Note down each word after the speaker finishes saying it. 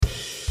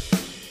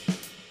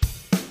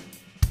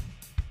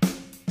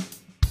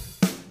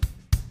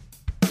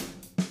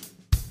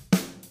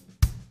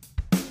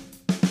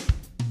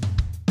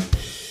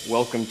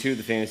Welcome to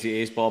the Fantasy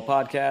Ace Ball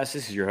Podcast.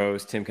 This is your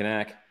host, Tim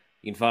Kanak.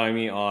 You can find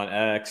me on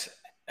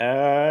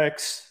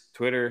X,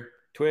 Twitter,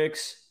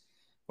 Twix,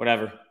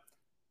 whatever,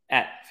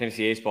 at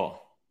Fantasy Ace Ball.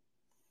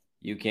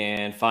 You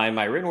can find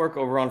my written work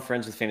over on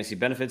Friends with Fantasy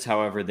Benefits.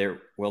 However, there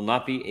will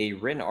not be a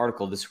written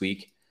article this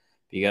week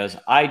because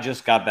I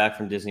just got back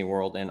from Disney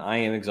World and I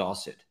am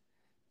exhausted.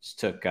 Just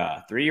took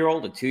a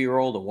 3-year-old, a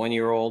 2-year-old, a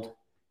 1-year-old,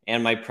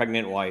 and my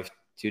pregnant wife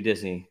to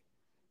Disney.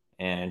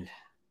 And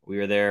we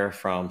were there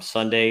from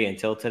Sunday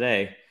until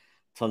today.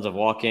 Tons of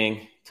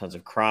walking, tons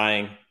of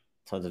crying,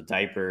 tons of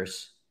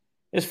diapers.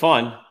 It's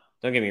fun,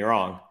 don't get me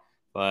wrong,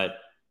 but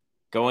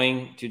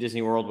going to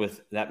Disney World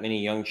with that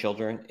many young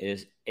children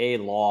is a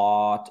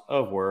lot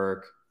of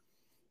work.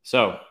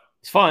 So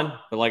it's fun,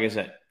 but like I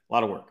said, a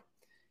lot of work.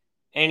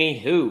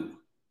 Anywho,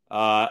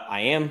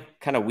 I am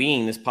kind of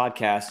winging this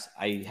podcast.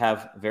 I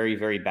have very,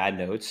 very bad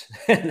notes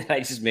that I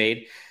just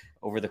made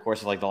over the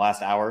course of like the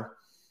last hour,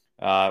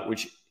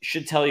 which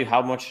should tell you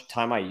how much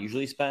time I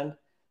usually spend.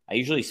 I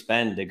usually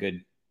spend a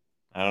good,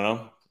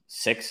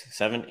 6,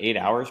 7, 8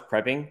 hours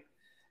prepping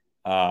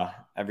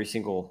every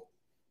single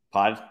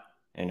pod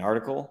and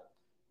article,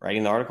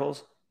 writing the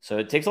articles. So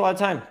it takes a lot of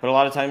time. Put a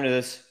lot of time into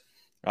this.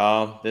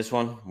 This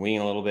one,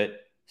 winging a little bit.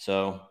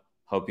 So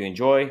hope you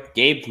enjoy.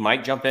 Gabe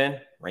might jump in.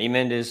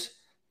 Raymond is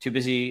too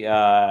busy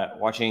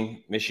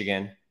watching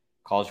Michigan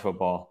college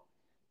football.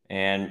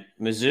 And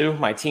Mizzou,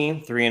 my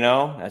team,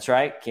 3-0. That's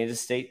right. Kansas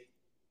State,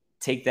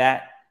 take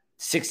that.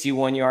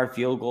 61-yard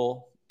field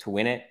goal to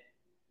win it.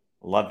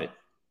 Love it.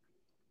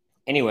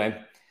 Anyway,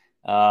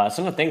 some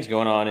of the things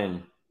going on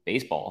in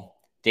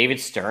baseball. David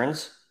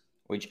Stearns,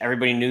 which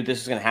everybody knew this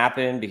was going to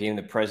happen, became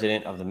the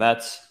president of the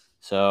Mets.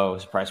 So,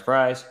 surprise,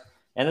 surprise.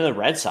 And then the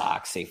Red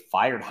Sox, they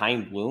fired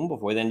Chaim Bloom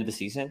before the end of the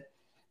season.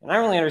 And I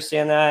don't really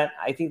understand that.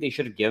 I think they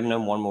should have given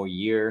him one more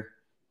year.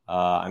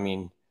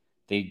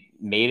 They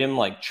made him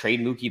like trade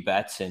Mookie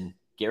Betts and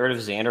get rid of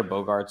Xander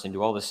Bogaerts and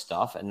do all this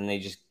stuff. And then they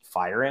just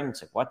fire him.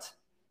 It's like, what?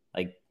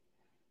 Like,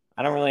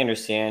 I don't really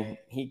understand.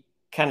 He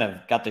kind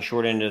of got the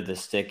short end of the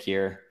stick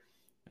here.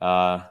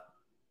 So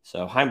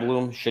Chaim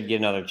Bloom should get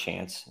another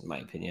chance, in my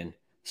opinion,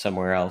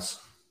 somewhere else.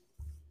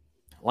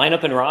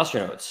 Lineup and roster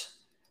notes.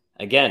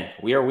 Again,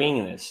 we are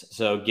winging this.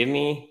 So give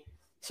me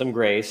some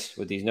grace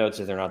with these notes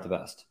if they're not the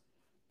best.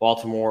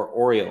 Baltimore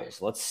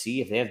Orioles. Let's see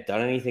if they have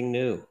done anything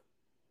new.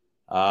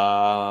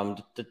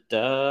 Heston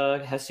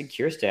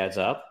Kjerstad's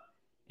up,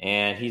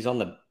 and he's on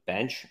the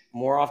bench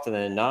more often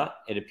than not,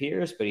 it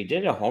appears, but he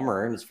did a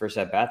homer in his first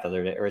at bat the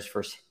other day, or his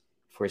first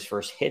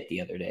hit the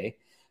other day.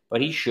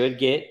 But he should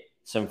get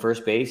some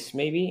first base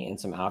maybe and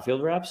some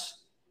outfield reps.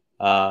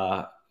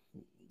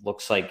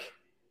 Looks like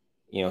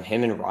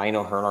him and Ryan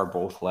O'Hearn are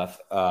both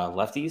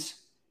lefties,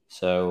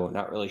 so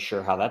not really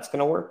sure how that's going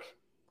to work.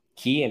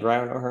 He and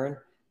Ryan O'Hearn.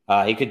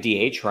 He could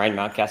DH. Ryan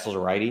Mountcastle's a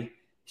righty,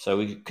 so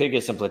we could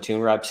get some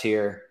platoon reps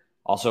here.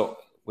 Also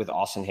with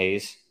Austin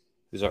Hayes,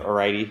 who's a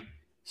righty.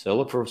 So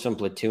look for some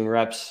platoon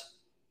reps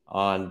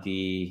on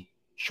the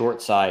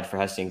short side for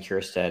Heston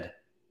Kjerstad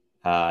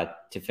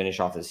to finish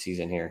off the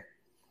season here.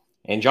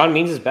 And John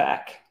Means is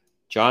back.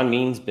 John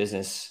Means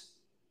business.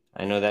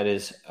 I know that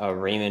is a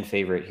Raymond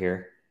favorite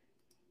here.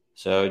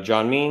 So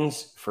John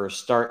Means,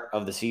 first start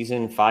of the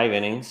season, 5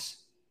 innings.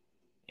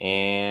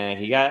 And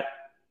he got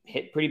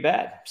hit pretty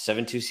bad.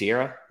 7-2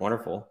 Sierra,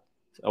 wonderful.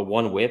 A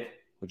 1 whip,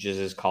 which is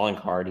his calling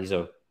card. He's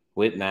a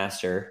whip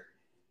master.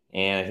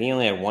 And I think he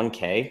only had 1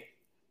 K.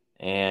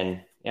 And,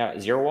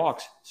 0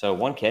 walks. So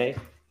 1 K.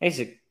 I guess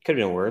it could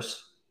have been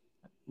worse.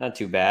 Not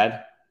too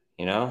bad.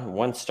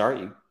 1 start,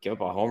 you give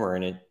up a homer,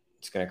 and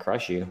it's going to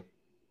crush you.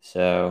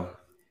 So,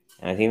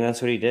 and I think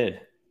that's what he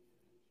did.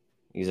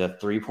 He's a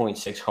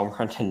 3.6 home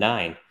run to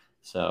 9.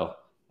 So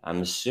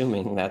I'm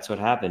assuming that's what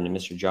happened to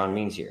Mr. John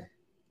Means here.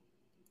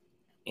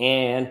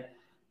 And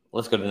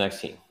let's go to the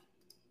next team.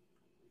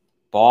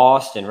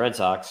 Boston Red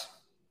Sox.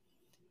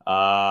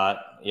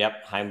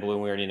 Chaim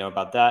Bloom, we already know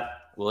about that.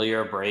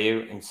 Wilyer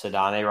Abreu and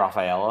Ceddanne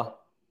Rafaela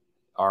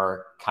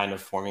are kind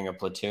of forming a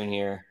platoon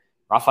here.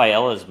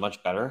 Rafaela is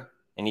much better,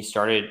 and he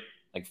started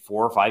like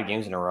 4 or 5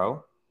 games in a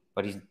row,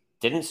 but he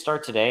didn't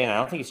start today, and I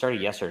don't think he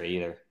started yesterday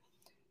either.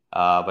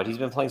 But he's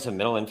been playing some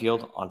middle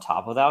infield on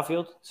top of the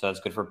outfield, so that's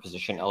good for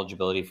position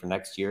eligibility for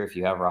next year. If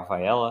you have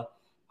Rafaela,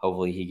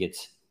 hopefully he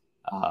gets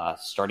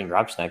starting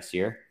reps next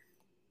year,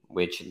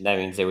 which that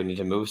means they would need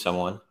to move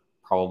someone.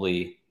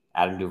 Probably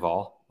Adam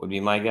Duvall would be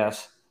my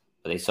guess.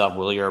 But they still have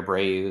Wilyer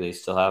Abreu. They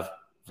still have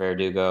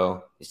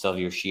Verdugo. They still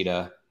have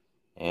Yoshida.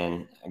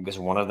 And I guess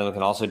one of them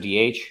can also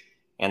DH.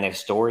 And they have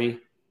Story,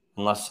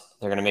 unless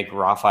they're going to make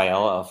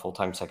Rafaela a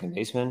full-time second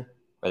baseman,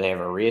 where they have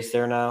Arias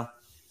there now.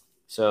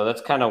 So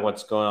that's kind of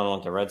what's going on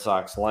with the Red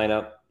Sox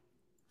lineup.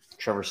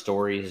 Trevor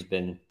Story has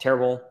been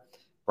terrible.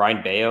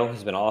 Brian Bayo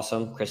has been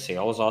awesome. Chris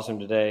Sale was awesome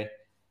today.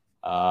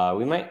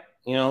 We might,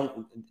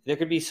 there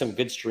could be some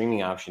good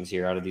streaming options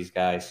here out of these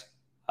guys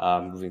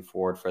moving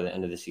forward for the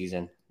end of the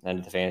season, end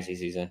of the fantasy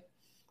season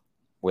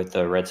with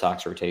the Red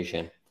Sox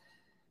rotation.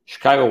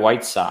 Chicago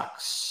White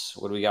Sox.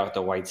 What do we got with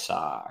the White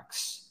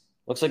Sox?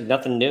 Looks like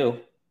nothing new.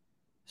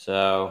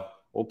 So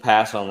we'll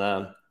pass on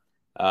them.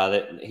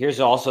 Here's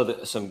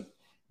also some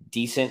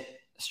decent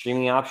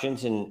streaming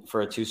options, and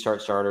for a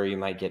 2-start starter, you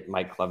might get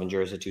Mike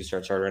Clevenger as a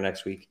 2-start starter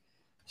next week.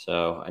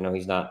 So I know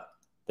he's not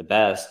the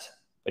best,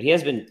 but he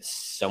has been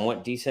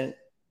somewhat decent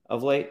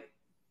of late.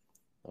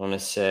 I want to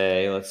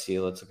say, let's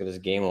look at his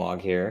game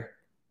log here,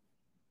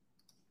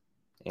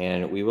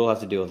 and we will have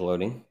to deal with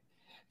loading.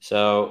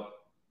 So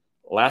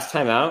last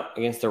time out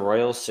against the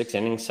Royals, 6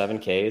 innings, 7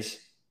 Ks,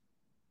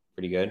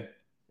 pretty good,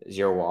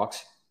 0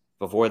 walks.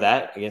 Before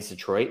that, against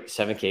Detroit,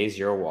 7 Ks,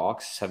 0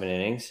 walks, 7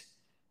 innings.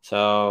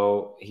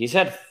 So he's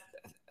had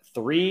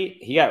 3.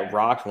 He got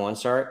rocked 1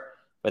 start,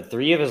 but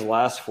 3 of his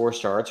last 4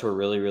 starts were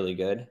really, really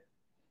good,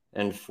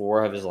 and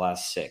 4 of his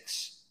last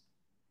 6.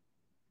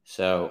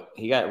 So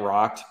he got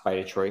rocked by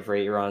Detroit for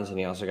 8 runs, and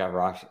he also got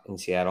rocked in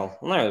Seattle.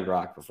 Well, not really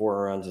rocked, but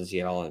 4 runs in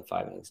Seattle and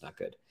 5 innings, not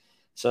good.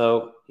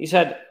 So he's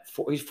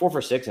 4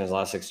 for 6 in his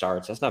last 6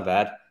 starts. That's not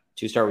bad.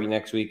 2-start week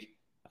next week.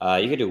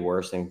 You could do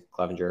worse than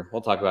Clevenger.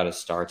 We'll talk about his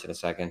starts in a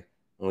second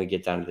when we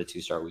get down to the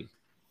 2-start week.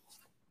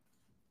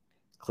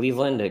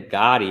 Cleveland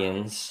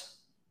Guardians.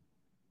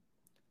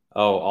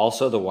 Oh,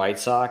 also the White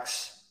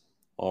Sox.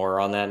 While we're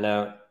on that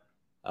note,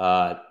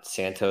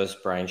 Santos,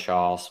 Brian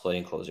Shaw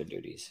splitting closer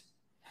duties.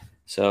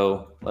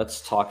 So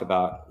let's talk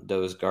about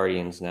those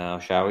Guardians now,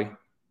 shall we?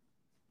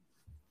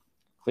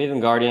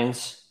 Cleveland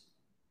Guardians.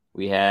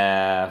 We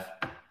have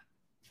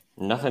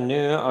nothing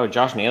new. Oh,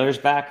 Josh Naylor's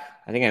back.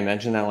 I think I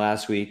mentioned that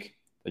last week,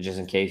 but just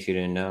in case you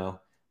didn't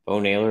know, Bo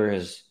Naylor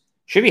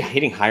should be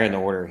hitting higher in the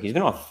order. He's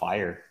been on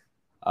fire.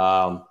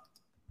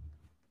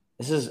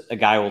 This is a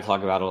guy we'll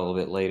talk about a little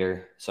bit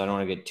later, so I don't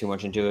want to get too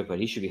much into it, but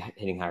he should be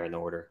hitting higher in the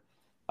order.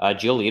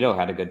 Giolito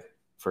had a good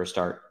first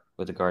start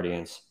with the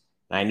Guardians.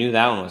 And I knew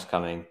that one was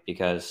coming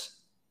because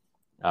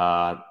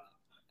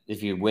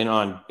if you went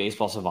on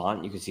Baseball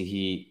Savant, you could see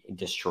he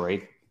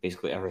destroyed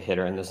basically every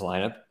hitter in this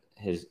lineup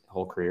his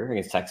whole career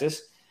against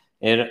Texas.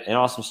 An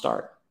awesome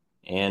start.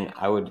 And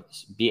I would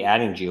be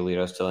adding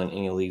Giolito still in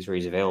any leagues where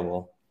he's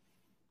available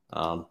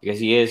because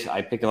he is.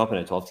 I picked him up in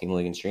a 12-team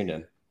league and streamed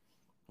him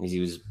because he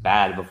was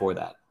bad before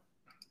that.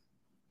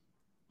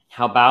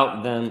 How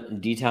about them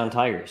D-Town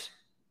Tigers?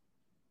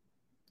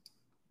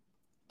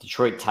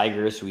 Detroit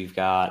Tigers, we've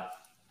got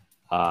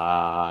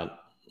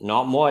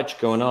not much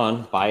going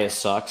on. Bias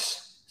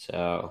sucks.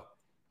 So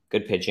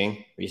good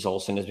pitching. Reese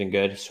Olson has been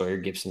good. Sawyer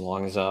Gibson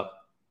Long is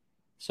up.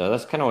 So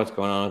that's kind of what's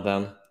going on with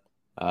them.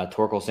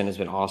 Torkelson has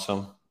been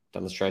awesome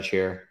down the stretch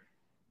here.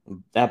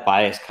 That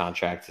Bias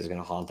contract is going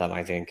to haunt them,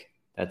 I think.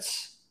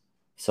 That's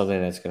something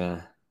that's going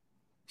to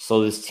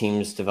slow this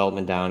team's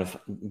development down. If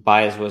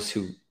Bias was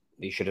who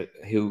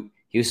he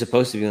was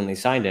supposed to be when they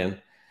signed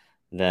him,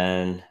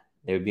 then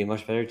they would be a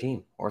much better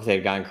team. Or if they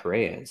had gotten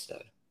Correa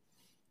instead.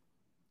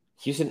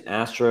 Houston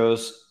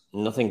Astros,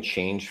 nothing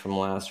changed from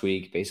last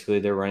week. Basically,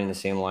 they're running the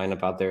same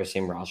lineup out there,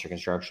 same roster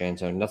construction.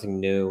 So nothing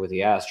new with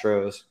the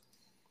Astros.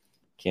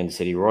 Kansas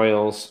City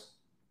Royals.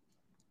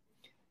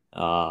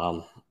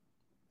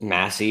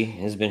 Massey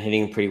has been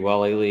hitting pretty well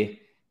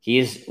lately. He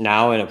is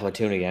now in a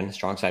platoon again,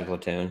 strong side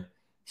platoon.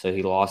 So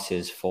he lost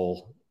his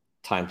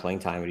full-time playing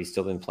time, but he's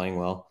still been playing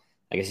well.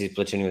 I guess he's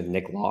platooning with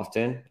Nick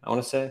Lofton, I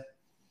want to say.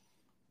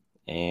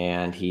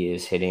 And he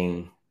is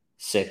hitting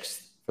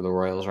 6th for the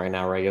Royals right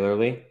now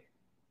regularly,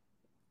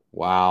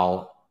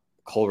 while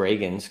Cole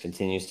Reagans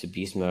continues to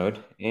beast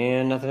mode,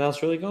 and nothing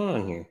else really going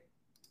on here.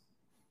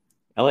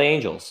 LA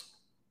Angels.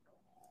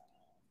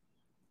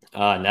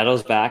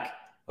 Neto's back.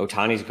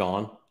 Otani's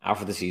gone, out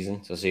for the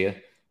season, so see ya.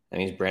 That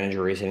means Brandon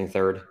Drury's hitting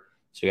 3rd.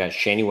 So you got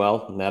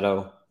Shanywell,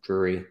 Neto,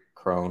 Drury,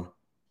 Crone,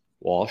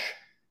 Walsh.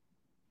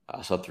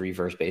 So 3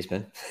 first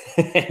basemen,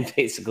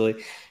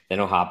 basically. Then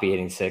Ohapi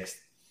hitting 6th.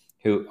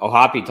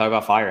 Talk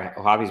about fire.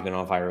 Ohapi's been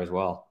on fire as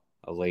well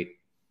of late.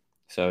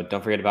 So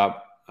don't forget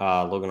about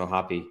Logan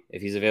Ohapi.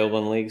 If he's available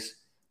in leagues,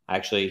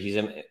 actually,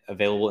 he's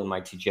available in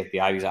my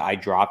TGFBI because I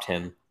dropped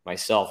him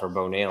myself or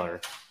Bo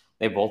Naylor.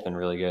 They've both been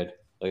really good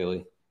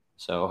lately.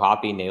 So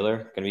Ohapi,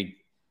 Naylor, going to be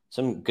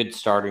some good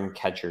starting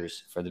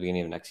catchers for the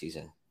beginning of next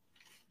season.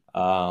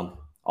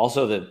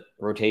 Also, the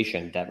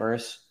rotation,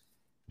 Detmers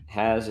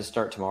has a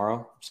start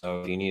tomorrow.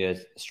 So if you need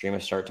a stream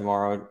of start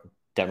tomorrow,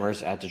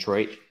 Detmers at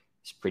Detroit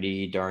is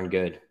pretty darn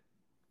good.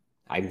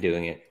 I'm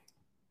doing it.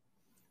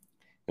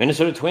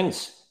 Minnesota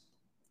Twins.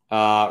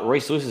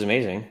 Royce Lewis is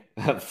amazing.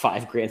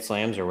 5 grand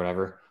slams or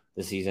whatever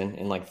this season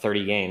in like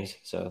 30 games.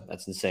 So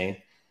that's insane.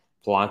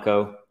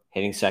 Polanco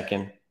hitting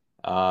 2nd,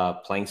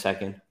 playing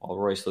 2nd, while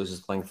Royce Lewis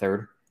is playing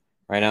 3rd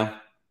right now.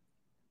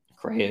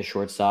 Correa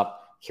shortstop.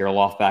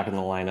 Kirilloff back in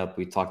the lineup.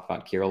 We talked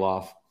about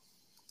Kirilloff.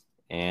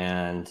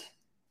 And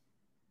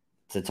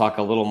to talk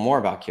a little more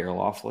about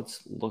Kirilloff,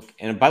 let's look.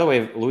 And by the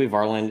way, Louis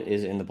Varland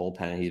is in the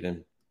bullpen. He's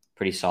been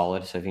pretty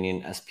solid. So if you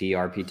need an SP,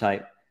 RP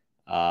type,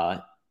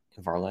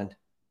 Varland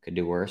could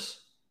do worse.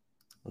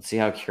 Let's see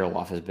how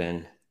Kirilloff has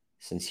been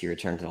since he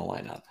returned to the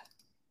lineup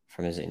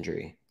from his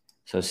injury.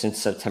 So since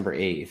September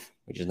 8th,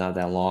 which is not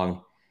that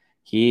long,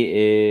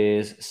 he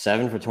is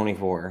 7 for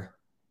 24,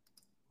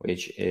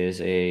 which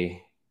is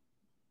a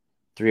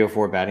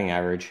 304 batting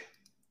average.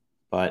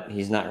 but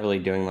he's not really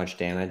doing much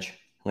damage.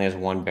 Only has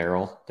 1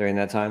 barrel during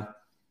that time.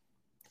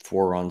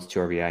 4 runs, 2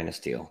 RBI, and a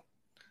steal.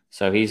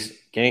 So he's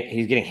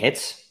getting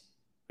hits,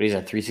 but he's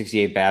at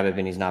 368 BABIP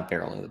and he's not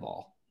barreling the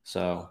ball.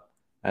 So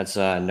that's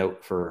a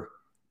note for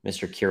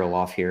Mr.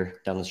 Kirilloff here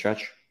down the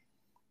stretch.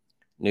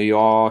 New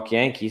York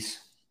Yankees.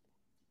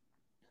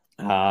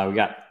 We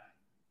got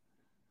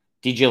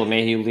DJ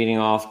LeMahieu leading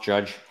off,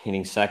 Judge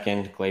hitting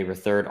second, Glaber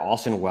third,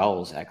 Austin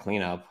Wells at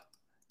cleanup,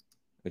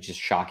 which is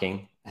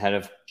shocking, ahead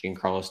of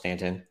Giancarlo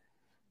Stanton.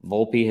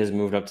 Volpe has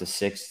moved up to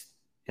 6th,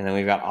 and then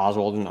we've got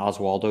Oswald and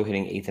Oswaldo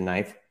hitting 8th and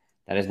 9th.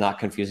 That is not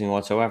confusing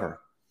whatsoever.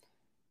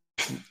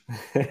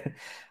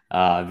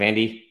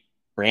 Randy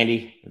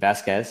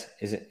Vasquez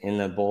is in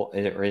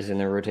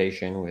the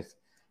rotation with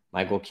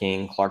Michael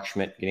King, Clark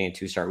Schmidt getting a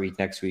 2-start week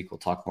next week. We'll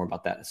talk more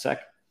about that in a sec.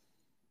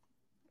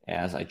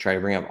 As I try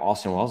to bring up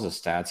Austin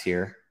Wells' stats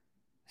here,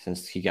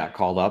 since he got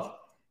called up,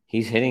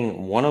 he's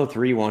hitting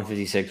 103,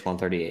 156,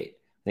 138,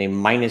 with a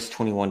minus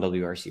 21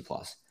 WRC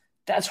plus.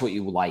 That's what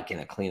you like in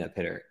a cleanup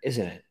hitter,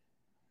 isn't it?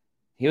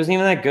 He wasn't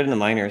even that good in the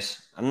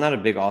minors. I'm not a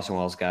big Austin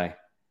Wells guy,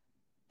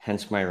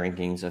 hence my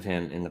rankings of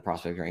him in the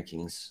prospect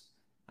rankings.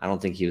 I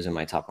don't think he was in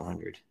my top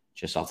 100,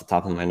 just off the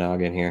top of my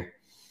noggin here.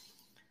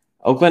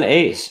 Oakland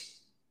A's.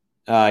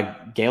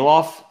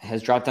 Galoff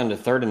has dropped down to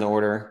 3rd in the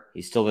order.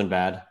 He's still been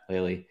bad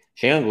lately.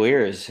 Shane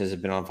Lears has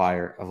been on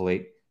fire of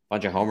late.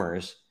 Bunch of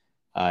homers.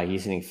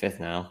 He's hitting 5th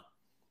now.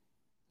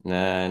 And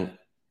then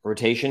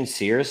rotation,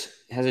 Sears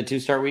has a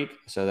 2-start week,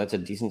 so that's a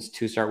decent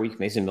 2-start week.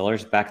 Mason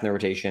Miller's back in the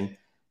rotation,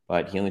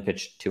 but he only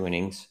pitched 2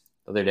 innings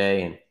the other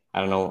day, and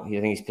I don't know. I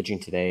think he's pitching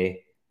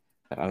today,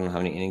 but I don't know how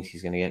many innings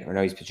he's going to get. Or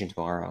no, he's pitching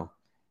tomorrow.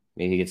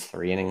 Maybe he gets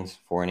 3 innings,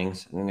 4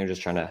 innings. I think they're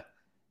just trying to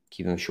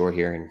keep him short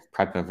here and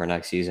prep him for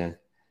next season.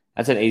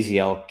 That's an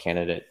AZL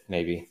candidate,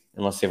 maybe,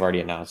 unless they've already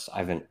announced.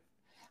 I'm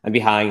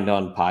behind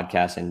on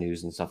podcasts and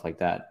news and stuff like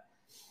that.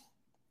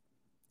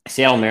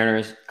 Seattle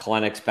Mariners,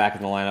 Kalenic's back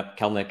in the lineup.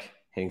 Kelenic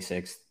hitting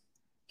 6th.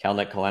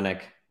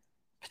 Kelenic,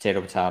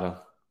 potato.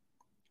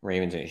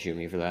 Raymond's going to shoot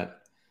me for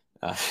that.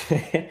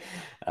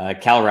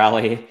 Cal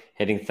Raleigh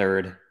hitting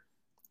 3rd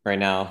right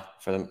now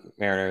for the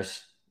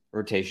Mariners.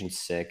 Rotation's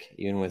sick,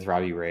 even with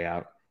Robbie Ray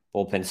out.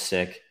 Bullpen's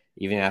sick,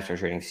 even after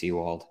trading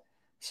Seawald.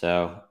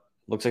 So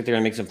looks like they're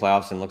going to make some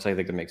playoffs and looks like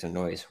they could make some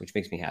noise, which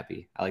makes me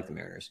happy. I like the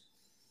Mariners.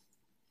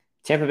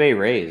 Tampa Bay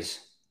Rays.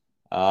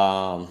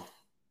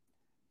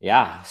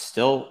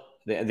 Still,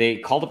 they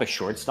called up a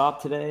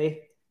shortstop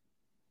today.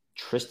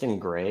 Tristan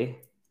Gray,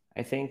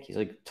 I think. He's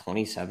like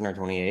 27 or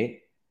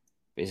 28.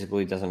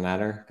 Basically, doesn't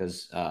matter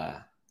because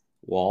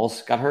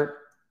Walls got hurt.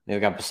 They've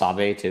got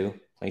Basabe, too,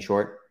 playing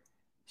short.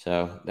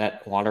 So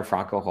that Wander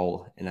Franco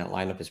hole in that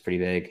lineup is pretty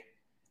big.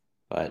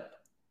 But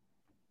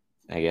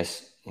I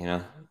guess,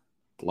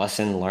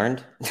 lesson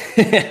learned.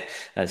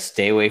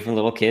 Stay away from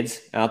little kids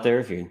out there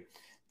if you're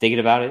thinking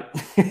about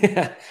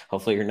it.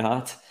 Hopefully you're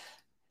not.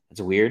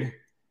 It's weird.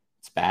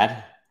 It's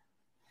bad.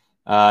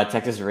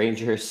 Texas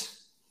Rangers.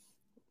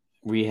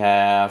 We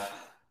have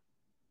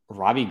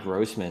Robbie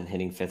Grossman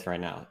hitting 5th right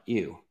now.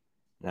 Ew.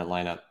 In that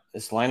lineup.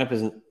 This lineup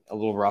is a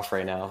little rough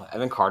right now.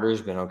 Evan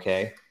Carter's been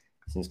okay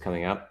since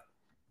coming up.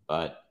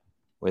 But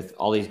with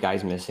all these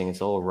guys missing, it's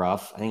a little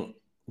rough. I think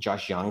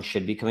Josh Young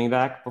should be coming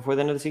back before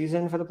the end of the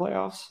season for the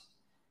playoffs.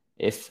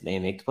 If they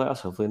make the playoffs,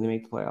 hopefully they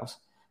make the playoffs.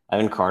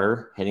 Evan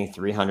Carter hitting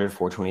 300,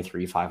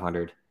 423,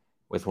 500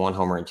 with 1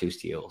 homer and 2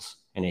 steals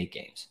in 8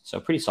 games.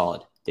 So pretty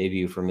solid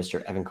debut for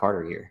Mr. Evan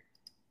Carter here.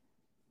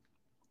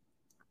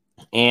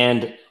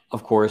 And,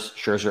 of course,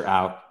 Scherzer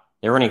out.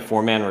 They're running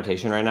 4-man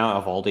rotation right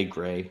now. Evaldi,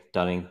 Gray,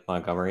 Dunning,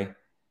 Montgomery.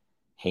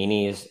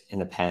 Haney is in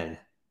the pen.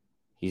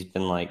 He's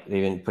been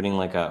they've been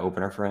putting an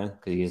opener for him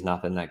because he has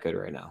not been that good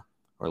right now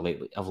or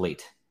late.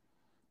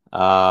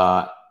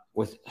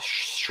 With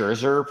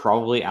Scherzer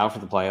probably out for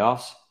the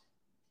playoffs,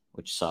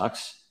 which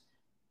sucks.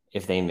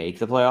 If they make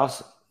the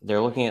playoffs,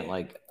 they're looking at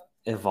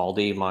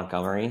Evaldi,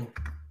 Montgomery,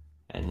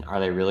 and are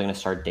they really going to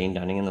start Dane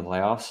Dunning in the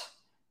playoffs?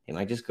 They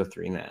might just go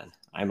 3-man.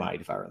 I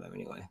might if I were them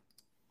anyway.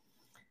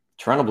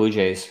 Toronto Blue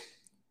Jays.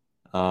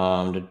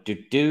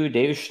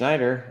 David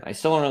Schneider. I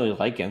still don't really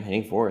like him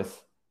hitting 4th.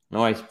 I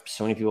know why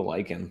so many people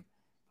like him.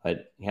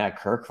 But yeah,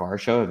 Kirk,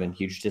 Varsho have been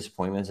huge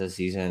disappointments this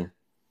season.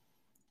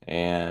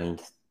 And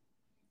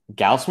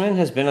Gaussman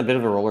has been a bit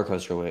of a roller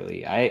coaster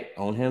lately. I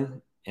own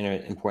him in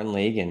an important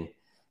league, and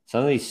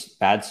some of these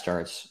bad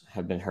starts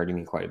have been hurting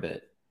me quite a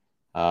bit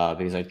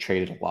because I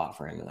traded a lot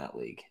for him in that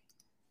league.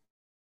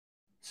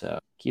 So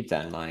keep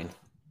that in mind.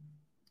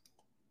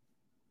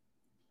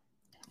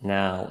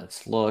 Now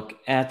let's look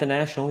at the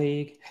National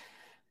League.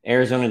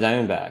 Arizona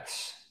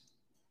Diamondbacks.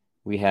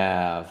 We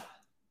have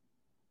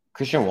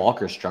Christian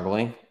Walker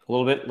struggling a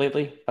little bit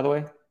lately, by the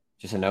way.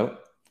 Just a note.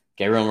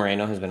 Gabriel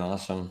Moreno has been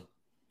awesome.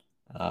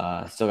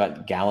 Still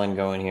got Gallen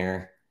going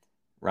here.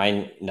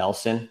 Ryan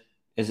Nelson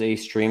is a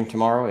stream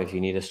tomorrow. If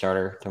you need a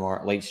starter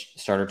tomorrow, late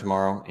starter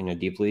tomorrow in a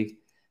deep league,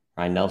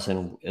 Ryan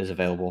Nelson is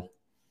available.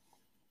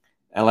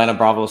 Atlanta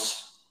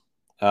Bravos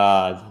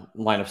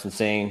lineup's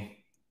insane.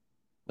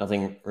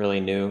 Nothing really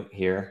new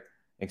here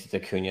except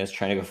Acuna's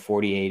trying to go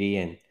 40-80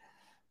 and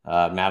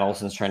Matt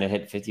Olson's trying to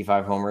hit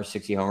 55 homers,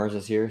 60 homers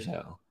this year.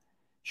 So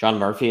Sean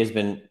Murphy has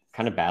been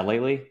kind of bad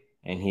lately,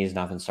 and he has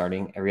not been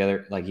starting every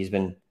other. I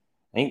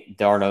think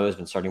Darno has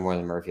been starting more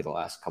than Murphy the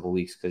last couple of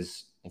weeks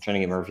because I'm trying to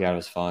get Murphy out of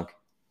his funk.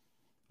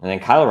 And then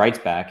Kyle Wright's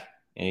back,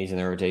 and he's in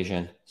the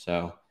rotation.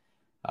 So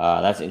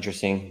that's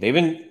interesting. They've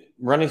been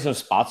running some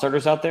spot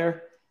starters out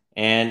there,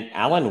 and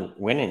Alan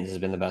Winans has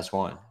been the best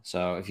one.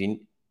 So if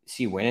you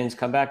see Winans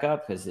come back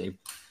up, because they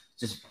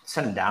just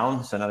sent him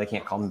down, so now they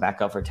can't call him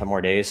back up for 10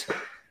 more days,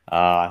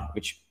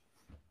 which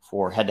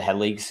for head-to-head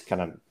leagues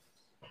kind of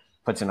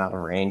puts him out of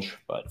range.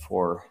 But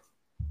for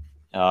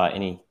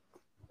any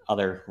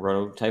other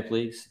roto-type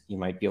leagues, you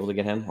might be able to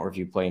get him, or if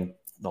you play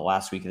the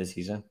last week of the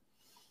season.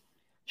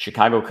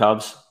 Chicago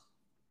Cubs,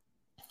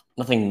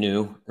 nothing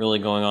new really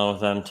going on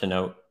with them to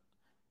note,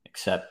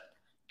 except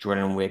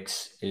Jordan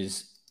Wicks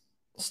is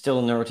still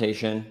in the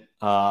rotation.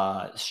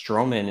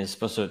 Stroman is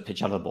supposed to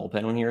pitch out of the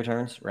bullpen when he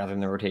returns rather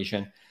than the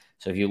rotation.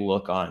 So if you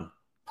look on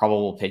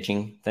probable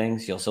pitching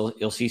things, you'll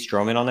see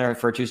Stroman on there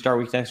for a 2-star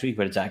week next week,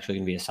 but it's actually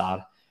going to be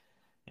Assad.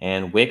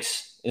 And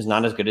Wicks is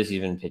not as good as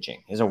he's been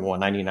pitching. He's a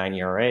 1.99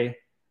 ERA.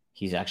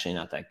 He's actually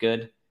not that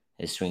good.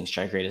 His swing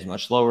strike rate is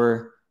much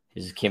lower.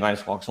 His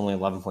K-minus walk's only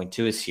 11.2.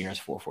 His CR's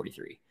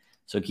 443.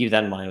 So keep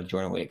that in mind with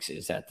Jordan Wicks,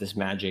 is that this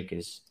magic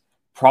is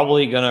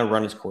probably going to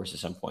run its course at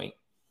some point.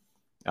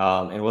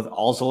 And with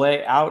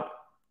Alzolay out,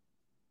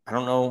 I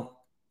don't know.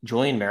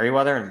 Julian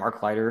Merriweather and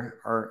Mark Leiter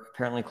are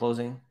apparently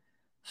closing.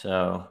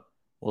 So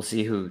we'll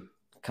see who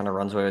kind of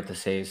runs away with the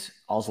saves.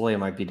 Alzolay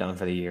might be done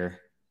for the year.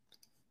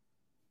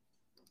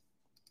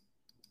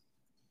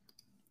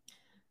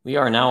 We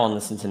are now on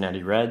the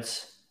Cincinnati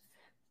Reds.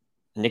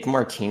 Nick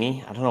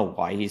Martini, I don't know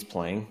why he's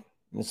playing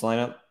in this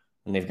lineup.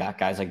 And they've got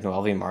guys like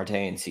Noelvi Marte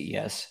and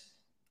CES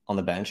on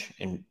the bench,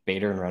 and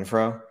Bader and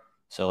Renfroe.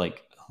 So,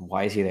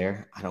 why is he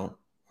there? I don't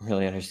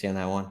really understand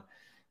that one.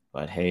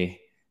 But, hey,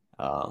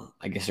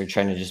 I guess they're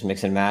trying to just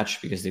mix and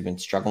match because they've been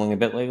struggling a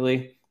bit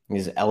lately.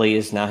 Because Ellie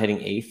is now hitting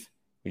 8th,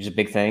 which is a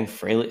big thing.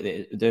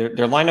 Fraley, their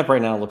lineup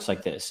right now looks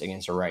like this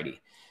against a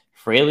righty.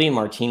 Fraley,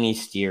 Martini,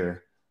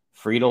 Steer,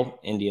 Friedel,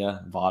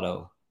 India,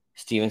 Votto,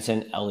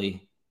 Stevenson,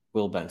 Ellie,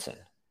 Will Benson.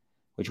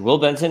 Which Will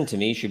Benson, to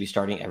me, should be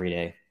starting every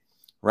day.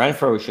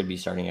 Renfroe should be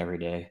starting every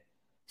day.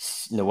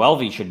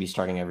 Noelvi should be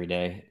starting every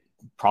day.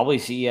 Probably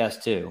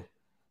CES too.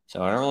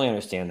 So I don't really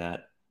understand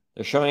that.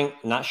 They're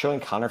not showing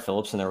Connor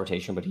Phillips in their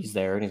rotation, but he's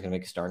there and he's going to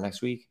make a start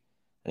next week.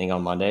 I think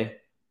on Monday.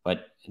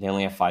 But they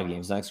only have 5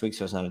 games next week,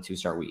 so it's not a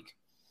 2-start week.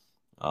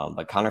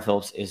 But Connor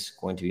Phillips is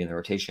going to be in the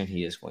rotation.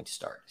 He is going to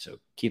start. So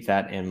keep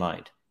that in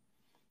mind.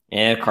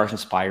 And Carson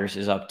Spires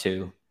is up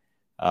too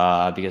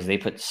because they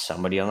put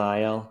somebody on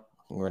the IL.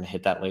 We're going to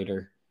hit that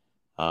later.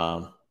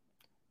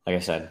 Like I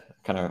said,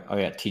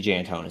 TJ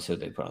Antone is who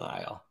they put on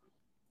the IL.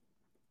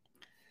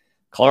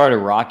 Colorado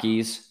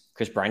Rockies,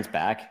 Chris Bryant's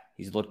back.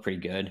 He's looked pretty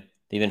good.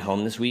 They've been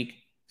home this week.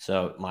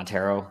 So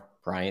Montero,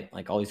 Bryant,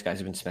 all these guys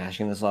have been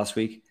smashing this last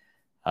week.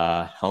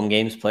 Home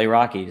games play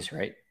Rockies,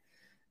 right?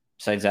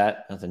 Besides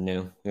that, nothing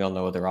new. We all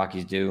know what the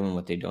Rockies do and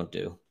what they don't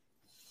do.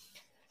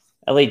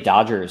 LA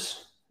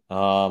Dodgers.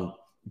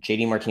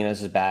 JD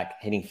Martinez is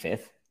back, hitting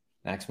 5th.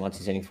 Max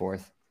Muncy's hitting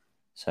 4th.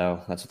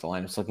 So that's what the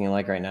lineup's looking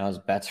like right now is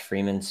Betts,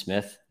 Freeman,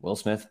 Smith, Will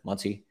Smith,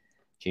 Muncy,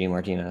 JD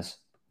Martinez.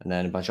 And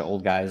then a bunch of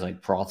old guys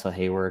like Peralta,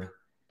 Hayward,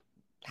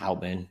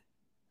 Houtman,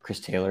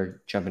 Chris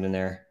Taylor jumping in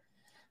there.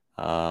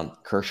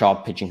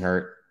 Kershaw pitching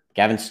hurt.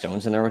 Gavin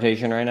Stone's in the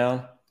rotation right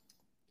now.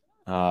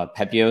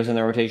 Pepio's in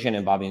the rotation,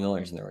 and Bobby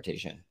Miller's in the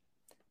rotation.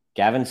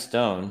 Gavin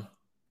Stone,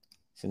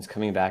 since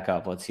coming back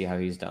up, let's see how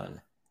he's done.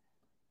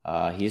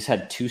 He's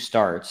had 2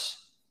 starts,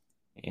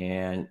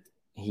 and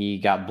he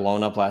got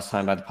blown up last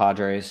time by the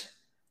Padres.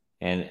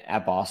 And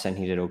at Boston,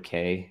 he did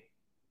okay.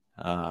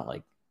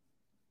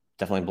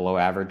 Definitely below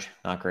average,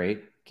 not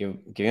great.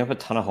 Giving up a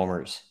ton of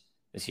homers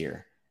this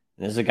year.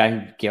 And this is a guy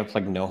who gave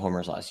up no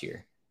homers last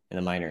year in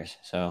the minors.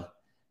 So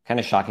kind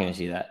of shocking to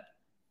see that.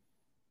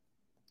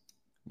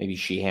 Maybe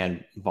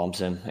Sheehan bumps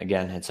him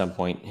again at some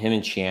point. Him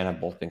and Sheehan have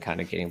both been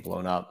kind of getting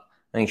blown up.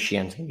 I think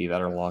Sheehan's going to be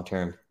better long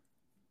term.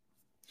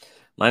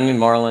 Miami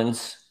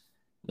Marlins,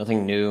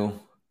 nothing new.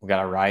 We got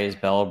Arias,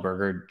 Bell,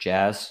 Berger,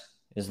 Jazz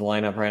is the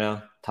lineup right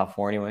now. Top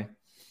 4 anyway.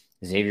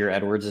 Xavier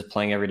Edwards is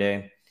playing every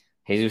day.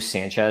 Jesus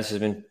Sanchez has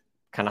been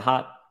kind of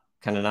hot,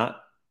 kind of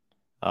not.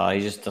 He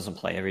just doesn't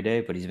play every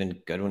day, but he's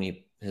been good when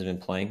he has been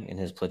playing in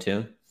his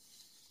platoon.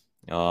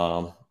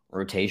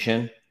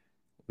 Rotation.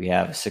 We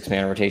have a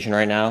 6-man rotation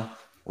right now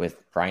with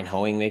Brian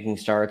Hoeing making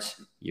starts.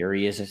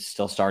 Yuri is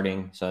still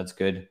starting, so that's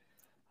good.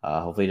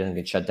 Hopefully he doesn't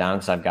get shut down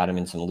because I've got him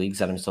in some leagues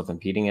that I'm still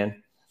competing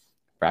in.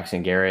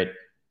 Braxton Garrett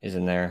is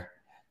in there.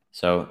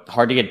 So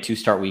hard to get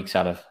 2-start weeks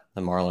out of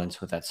the Marlins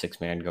with that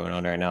 6-man going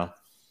on right now.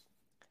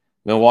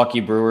 Milwaukee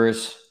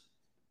Brewers,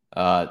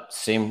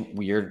 same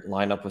weird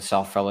lineup with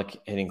Sal Frelick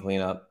hitting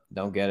cleanup.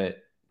 Don't get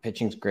it.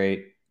 Pitching's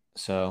great.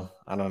 So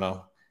I don't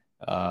know.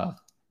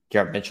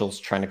 Garrett Mitchell's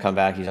trying to come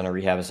back. He's on a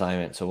rehab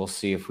assignment. So we'll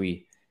see if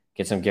we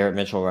get some Garrett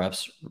Mitchell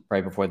reps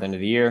right before the end of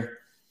the year.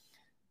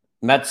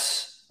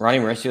 Mets, Ronnie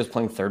Mauricio is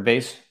playing third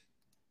base.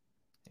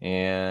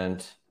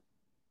 And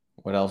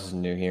What else is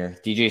new here?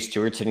 DJ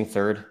Stewart's hitting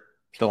third.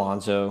 Pete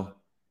Alonso,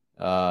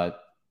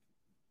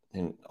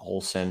 and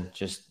Olsen,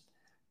 just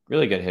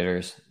really good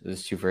hitters.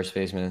 Those two first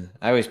basemen.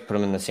 I always put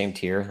them in the same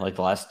tier, like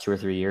the last 2 or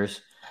 3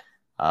 years.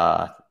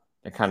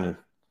 They're kind of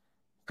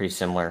pretty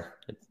similar.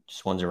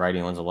 Just one's a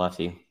righty, one's a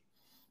lefty.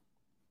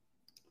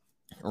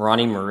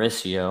 Ronnie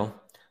Mauricio,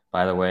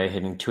 by the way,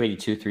 hitting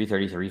 282,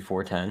 333,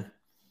 410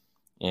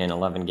 in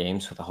 11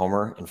 games with a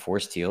homer and 4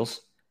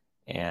 steals.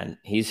 And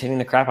he's hitting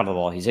the crap out of the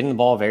ball. He's hitting the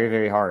ball very,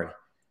 very hard.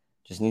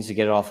 Just needs to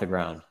get it off the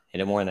ground, hit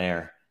it more in the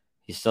air.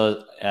 He's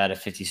still at a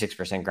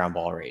 56% ground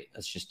ball rate.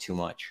 That's just too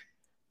much.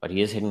 But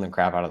he is hitting the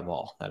crap out of the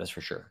ball. That is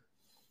for sure.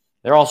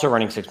 They're also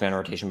running 6-man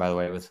rotation, by the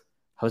way, with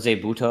Jose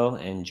Buto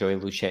and Joey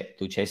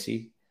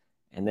Lucchesi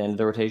in the end of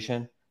the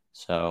rotation.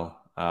 So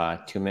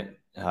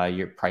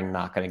you're probably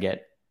not going to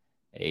get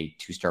a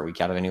 2-start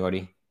week out of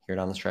anybody here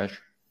down the stretch.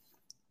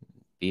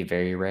 Be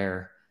very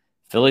rare.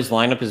 Phillies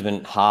lineup has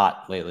been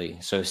hot lately,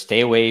 so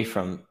stay away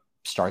from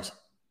starts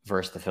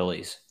versus the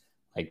Phillies.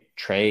 Like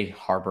Trey,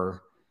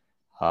 Harper,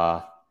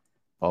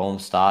 Bohm,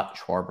 Stott,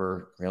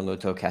 Schwarber, Real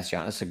Muto,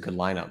 Castellanos. That's a good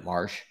lineup.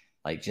 Marsh.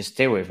 Like, just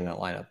stay away from that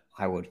lineup.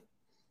 I would.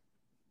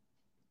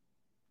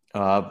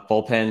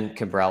 Bullpen,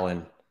 Cabral,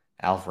 and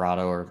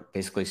Alvarado are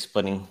basically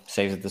splitting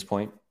saves at this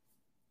point.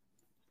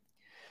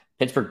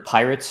 Pittsburgh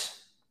Pirates.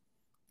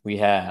 We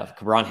have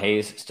Cabron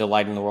Hayes still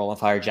lighting the world on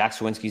fire. Jack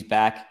Sawinski's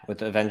back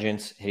with a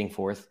vengeance, hitting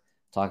fourth.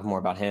 Talking more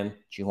about him.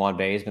 Ji-Hwan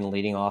Bae has been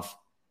leading off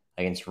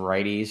against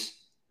righties.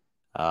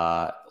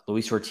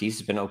 Luis Ortiz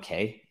has been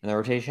okay in the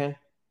rotation.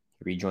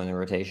 He rejoined the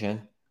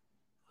rotation.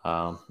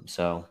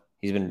 So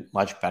he's been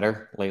much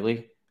better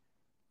lately.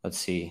 Let's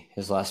see.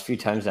 His last few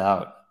times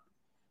out.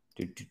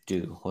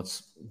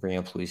 Let's bring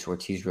up Luis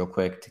Ortiz real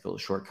quick. Take a little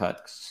shortcut.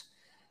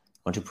 I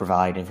want to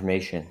provide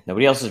information.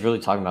 Nobody else is really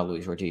talking about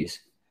Luis Ortiz.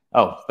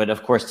 Oh, but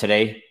of course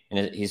today,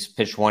 he's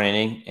pitched 1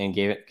 inning and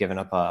given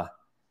up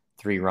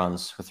 3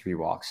 runs with 3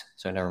 walks.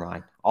 So never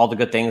mind. All the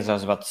good things I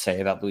was about to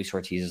say about Luis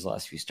Ortiz's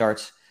last few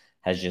starts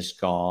has just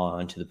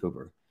gone to the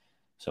pooper.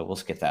 So we'll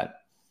skip that.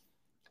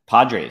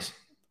 Padres.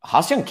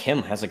 Ha-Seong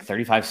Kim has like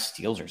 35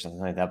 steals or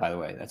something like that, by the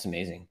way. That's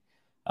amazing.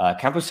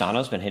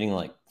 Campusano's been hitting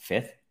like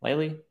 5th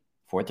lately,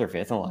 4th or 5th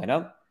in the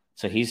lineup.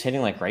 So he's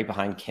hitting like right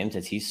behind Kim,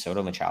 Tatis,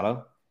 Soto,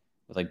 Machado,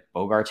 with like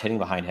Bogarts hitting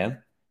behind him.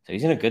 So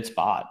he's in a good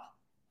spot.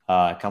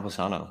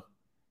 Campusano,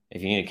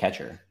 if you need a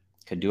catcher,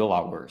 could do a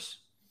lot worse.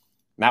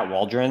 Matt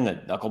Waldron, the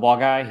knuckleball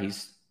guy,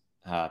 he's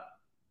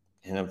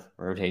in a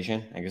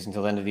rotation, I guess,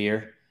 until the end of the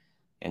year.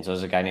 And so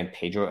there's a guy named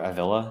Pedro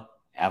Avila.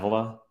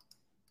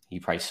 He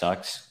probably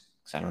sucks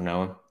because I don't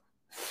know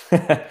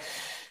him.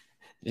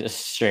 Just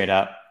straight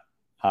up.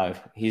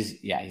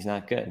 He's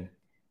not good.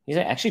 He's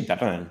actually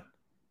better than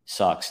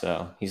sucks,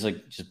 though. He's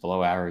like just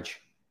below average.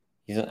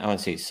 I wouldn't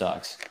say he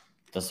sucks.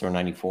 Does throw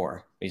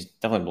 94. But he's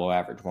definitely below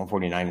average.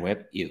 149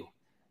 whip.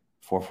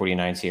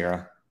 449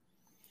 Sierra.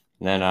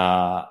 And then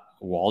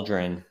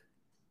Waldron,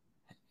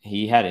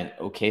 he had an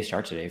okay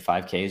start today.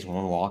 5 Ks,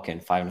 1 walk,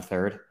 and 5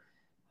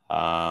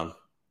 1/3.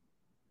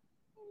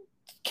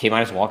 K-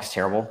 walk is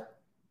terrible.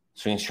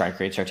 Swinging strike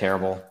rates are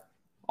terrible.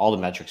 All the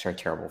metrics are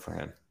terrible for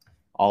him.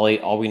 All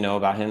we know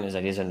about him is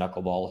that he's a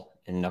knuckleball,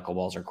 and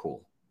knuckleballs are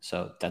cool.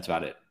 So that's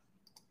about it.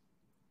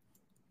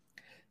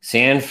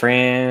 San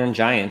Fran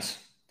Giants.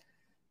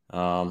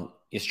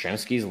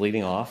 Yastrzemski's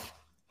leading off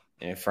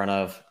in front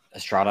of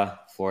Estrada,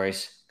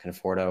 Flores,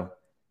 Conforto,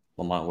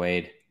 Lamont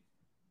Wade.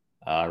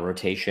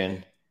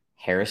 Rotation.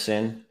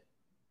 Harrison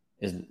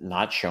is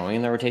not showing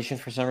in the rotation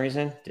for some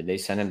reason. Did they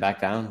send him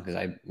back down? Because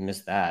I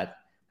missed that.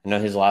 I know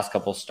his last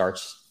couple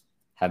starts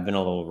have been a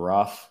little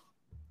rough.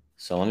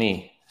 So let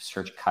me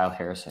search Kyle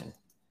Harrison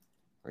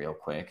real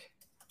quick.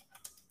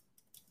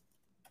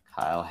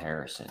 Kyle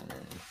Harrison.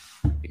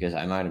 Because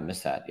I might have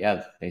missed that.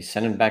 Yeah, they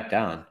sent him back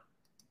down.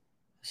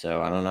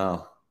 So I don't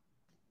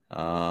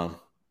know.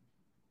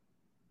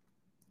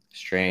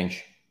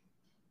 Strange.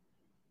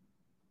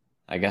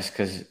 I guess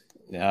because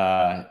he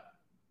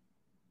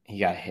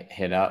got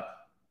hit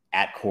up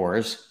at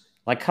Coors.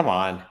 Like, come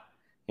on.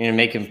 You're going to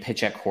make him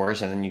pitch at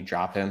Coors and then you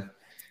drop him.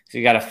 So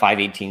you got a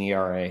 5.18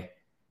 ERA.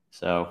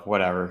 So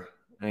whatever.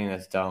 I think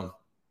that's dumb.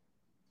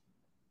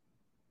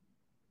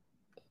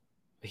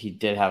 He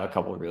did have a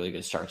couple of really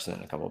good starts and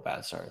then a couple of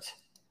bad starts.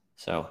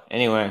 So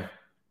anyway,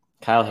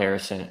 Kyle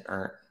Harrison,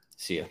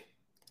 see ya.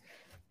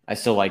 I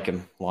still like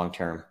him long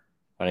term,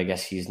 but I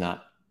guess he's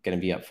not going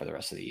to be up for the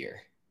rest of the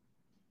year.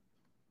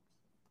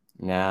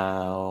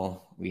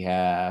 Now we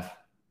have,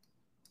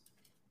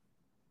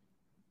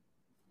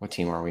 what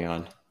team are we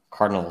on?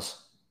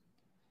 Cardinals.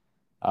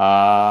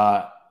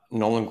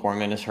 Nolan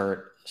Gorman is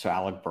hurt, so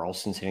Alec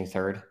Burleson's hitting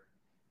third.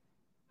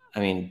 I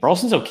mean,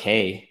 Burleson's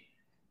okay.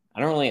 I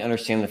don't really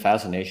understand the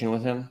fascination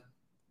with him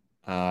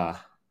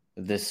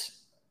this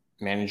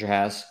manager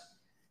has.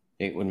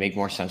 It would make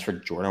more sense for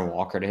Jordan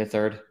Walker to hit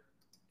third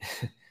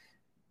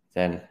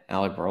than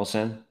Alec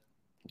Burleson.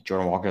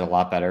 Jordan Walker's a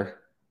lot better,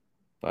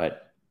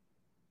 but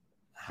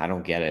I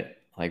don't get it.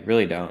 Like,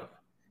 really don't.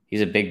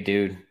 He's a big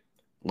dude.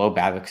 Low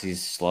BABIP because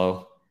he's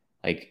slow.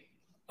 Like,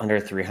 under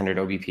 300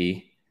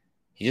 OBP.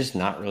 He's just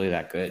not really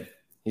that good.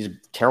 He's a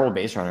terrible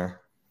base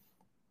runner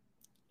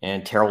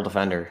and terrible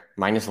defender.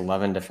 Minus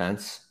 11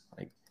 defense.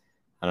 Like,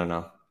 I don't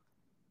know.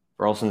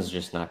 Burleson's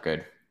just not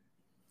good,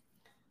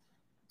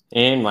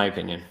 in my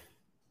opinion.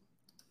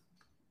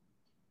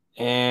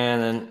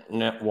 And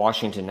then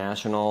Washington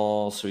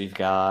Nationals, we've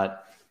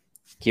got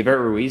Keibert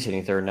Ruiz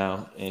hitting third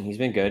now, and he's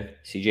been good.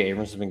 CJ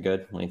Abrams has been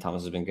good. Lane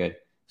Thomas has been good.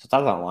 So I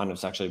thought that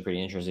lineup's actually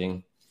pretty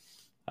interesting.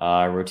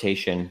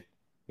 Rotation,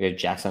 we have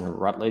Jackson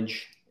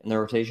Rutledge in the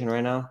rotation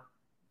right now,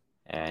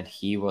 and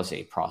he was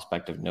a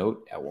prospect of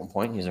note at one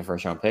point. He was a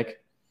first-round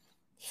pick.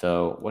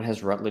 So what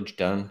has Rutledge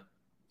done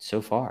so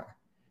far?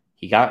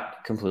 He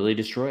got completely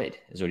destroyed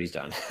is what he's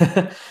done.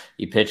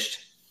 He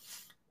pitched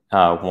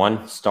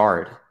one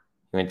start.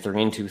 He went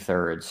 3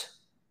 2/3,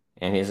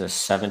 and he has a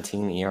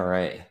 17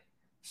 ERA.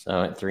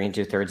 So at 3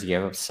 2/3, he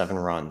gave up 7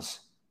 runs.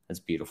 That's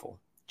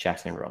beautiful.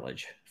 Jackson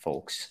Rutledge,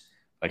 folks.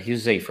 But he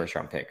was a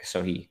first-round pick,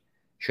 so he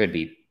should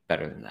be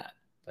better than that.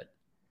 But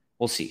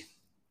we'll see.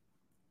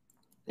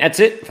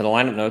 That's it for the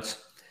lineup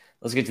notes.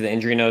 Let's get to the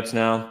injury notes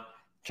now.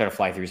 Try to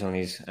fly through some of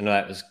these. I know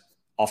that was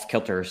off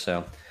kilter.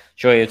 So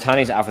Shohei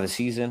Ohtani's out for the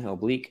season,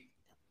 oblique.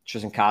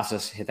 Tristan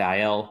Casas hit the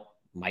IL,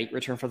 might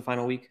return for the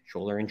final week,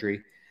 shoulder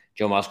injury.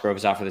 Joe Musgrove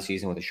is out for the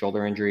season with a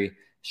shoulder injury.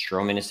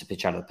 Stroman is to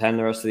pitch out of the pen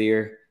the rest of the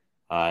year.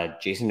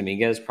 Jason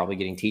Dominguez probably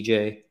getting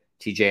TJ.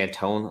 TJ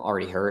Antone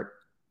already hurt.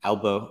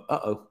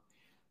 Elbow.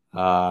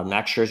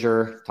 Max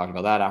Scherzer, talked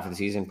about that after the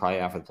season, probably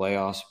after the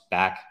playoffs,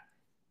 back.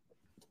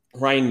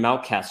 Ryan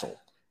Mountcastle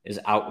is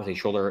out with a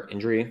shoulder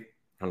injury. I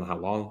don't know how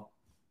long.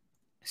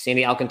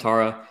 Sandy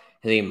Alcantara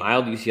has a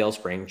mild UCL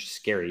sprain, which is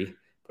scary,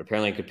 but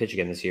apparently could pitch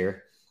again this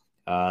year.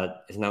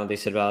 Isn't that what they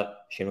said about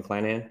Shane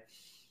McClanahan?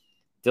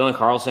 Dylan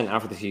Carlson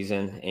out for the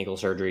season, ankle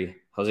surgery.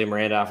 Jose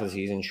Miranda out for the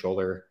season,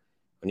 shoulder.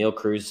 O'Neal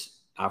Cruz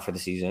out for the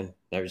season,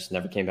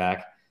 never came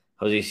back.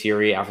 Jose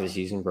Siri out for the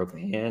season,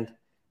 broken hand.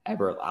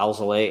 Albert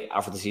Alzolay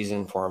out for the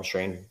season, forearm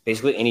strain.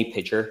 Basically, any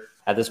pitcher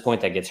at this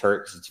point that gets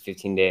hurt because it's a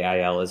 15-day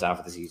IL is out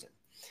for the season.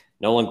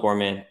 Nolan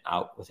Gorman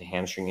out with a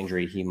hamstring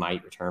injury. He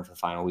might return for the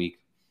final week.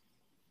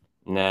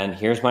 And then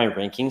here's my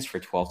rankings for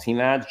 12-team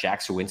ads.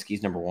 Jack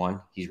Sawinski's number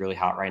 1. He's really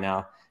hot right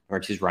now.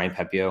 Number 2 is Ryan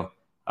Pepio,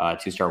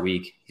 2-star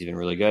week. He's been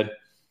really good.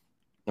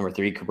 Number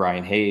 3,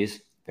 Brian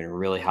Hayes, been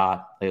really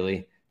hot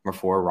lately. Number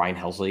 4, Ryan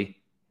Helsley.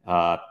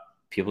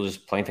 People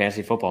just playing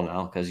fantasy football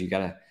now because you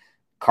got a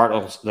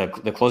Cardinals.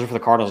 The closer for the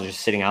Cardinals is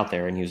just sitting out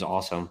there, and he was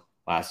awesome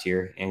last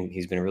year, and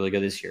he's been really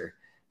good this year.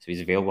 So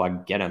he's available. I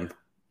can get him.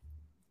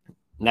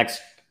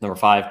 Next, number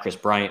 5, Chris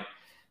Bryant,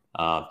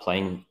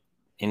 playing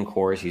in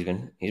Coors. He's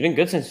been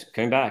good since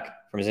coming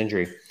back from his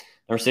injury.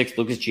 Number 6,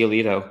 Lucas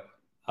Giolito.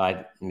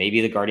 Maybe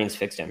the Guardians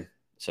fixed him,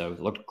 so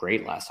it looked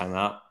great last time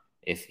out.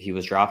 If he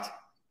was dropped,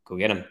 go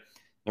get him.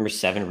 Number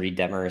 7, Reed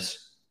Detmers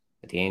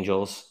with the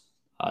Angels.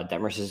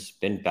 Detmers has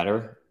been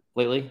better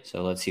lately,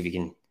 so let's see if he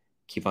can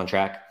keep on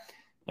track.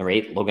 Number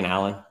 8, Logan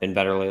Allen, been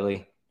better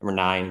lately. Number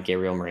 9,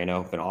 Gabriel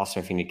Moreno, been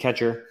awesome if you need a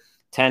catcher.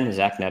 10,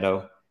 Zach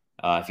Neto.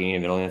 If you need a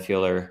middle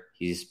infielder,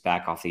 he's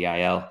back off the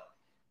IL.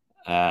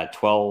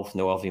 12,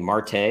 Noel V.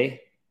 Marte. I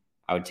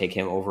would take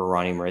him over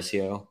Ronnie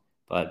Mauricio,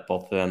 but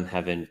both of them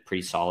have been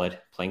pretty solid.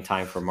 Playing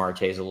time for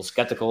Marte is a little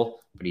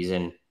skeptical, but he's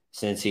in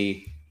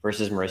Cincy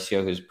versus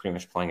Mauricio, who's pretty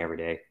much playing every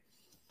day.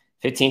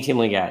 15-team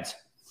league ads.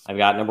 I've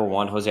got number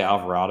 1, Jose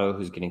Alvarado,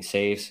 who's getting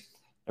saves.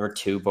 Number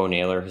 2, Bo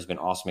Naylor, who's been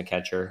awesome at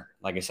catcher.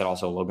 Like I said,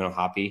 also Logan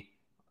O'Hoppe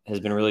has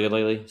been really good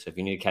lately. So if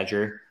you need a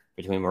catcher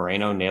between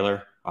Moreno,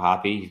 Naylor,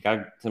 O'Hoppe, you've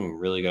got some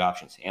really good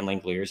options. And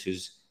Langeliers,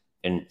 who's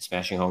been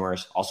smashing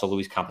homers. Also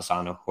Luis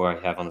Campusano, who I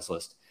have on this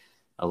list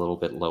a little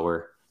bit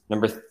lower.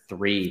 Number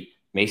 3,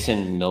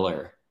 Mason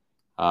Miller.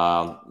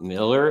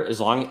 Miller, he's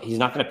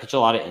not going to pitch a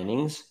lot of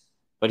innings,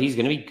 but he's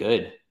going to be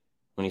good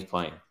when he's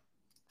playing.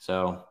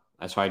 So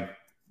that's why I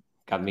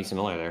got Mason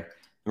Miller there.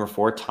 Number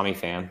 4, Tommy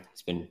Pham.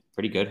 He's been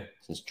pretty good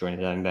since joining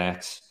the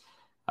Diamondbacks.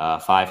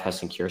 5,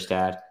 Heston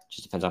Kjerstad.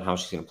 Just depends on how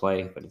much he's going to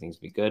play, but I think he's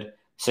going to be good.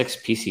 6,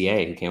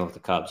 PCA, who came up with the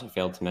Cubs. I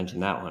failed to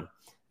mention that one,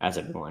 as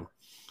everyone.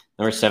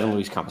 Number 7,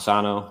 Luis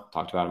Campusano.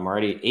 Talked about him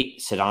already. 8,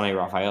 Cedane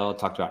Rafael.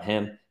 Talked about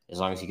him. As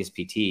long as he gets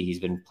PT, he's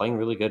been playing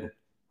really good,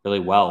 really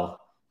well,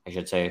 I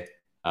should say,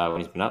 when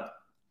he's been up.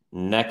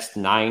 Next,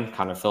 9,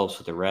 Connor Phillips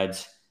with the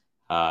Reds.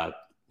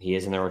 He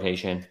is in the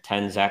rotation.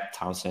 10, Zach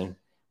Thompson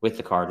with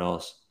the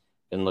Cardinals.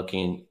 Been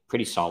looking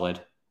pretty solid.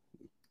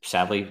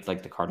 Sadly,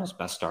 like the Cardinals'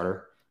 best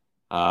starter.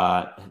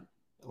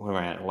 What am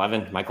I at?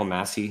 11, Michael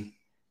Massey.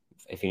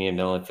 If you need a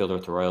middle infielder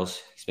with the Royals,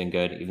 he's been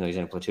good, even though he's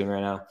in a platoon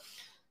right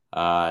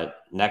now.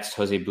 Next,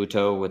 Jose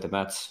Buto with the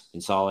Mets.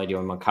 Been solid.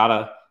 Yohan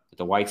Moncada with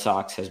the White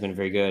Sox has been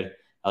very good.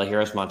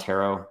 Elehuris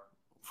Montero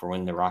for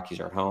when the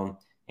Rockies are at home.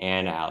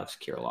 And Alex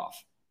Kirilloff.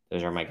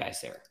 Those are my guys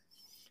there.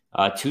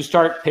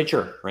 2-start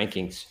pitcher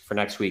rankings for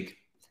next week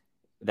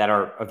that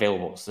are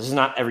available. So this is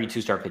not every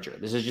 2-star pitcher.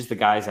 This is just the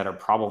guys that are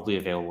probably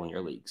available in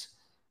your leagues,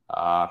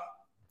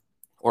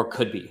 or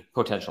could be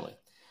potentially.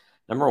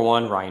 Number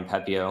 1, Ryan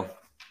Pepio.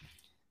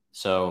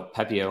 So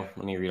Pepio,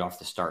 let me read off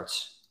the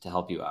starts to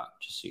help you out,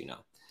 just so you know.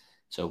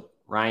 So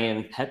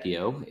Ryan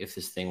Pepio, if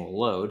this thing will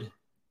load,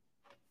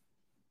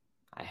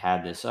 I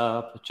had this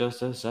up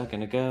just a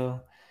second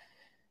ago.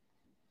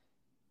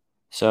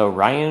 So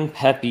Ryan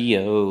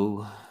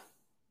Pepio,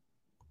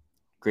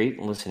 great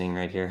listening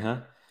right here,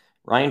 huh?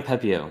 Ryan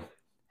Pepio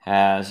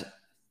has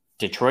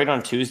Detroit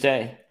on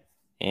Tuesday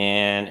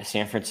and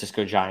San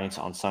Francisco Giants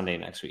on Sunday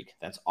next week.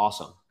 That's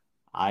awesome.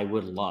 I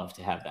would love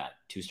to have that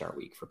 2-start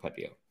week for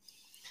Pepio.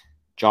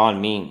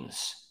 John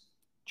Means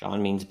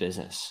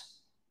business.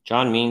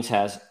 John Means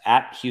has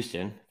at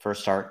Houston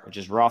first start, which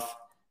is rough,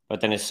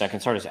 but then his second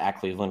start is at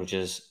Cleveland, which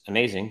is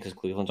amazing because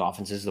Cleveland's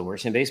offense is the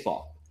worst in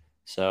baseball.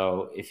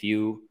 So if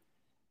you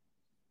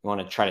want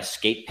to try to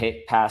skate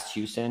past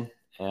Houston,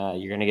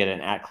 you're going to get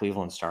an at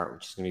Cleveland start,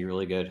 which is going to be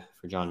really good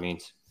for John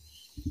Means.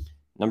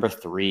 Number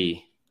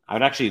 3,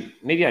 I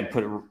think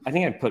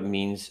I'd put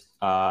Means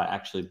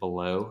actually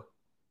below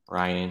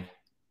Ryan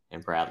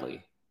and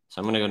Bradley. So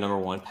I'm going to go number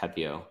 1,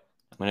 Pepio.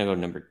 I'm going to go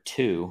number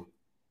 2,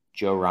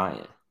 Joe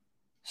Ryan.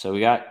 So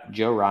we got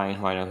Joe Ryan,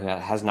 who I know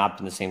has not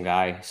been the same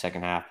guy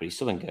second half, but he's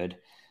still been good.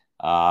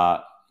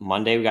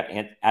 Monday we got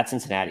at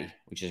Cincinnati,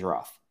 which is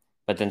rough.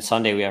 But then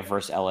Sunday we have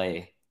versus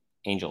LA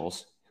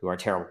Angels, who are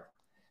terrible.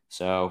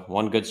 So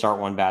 1 good start,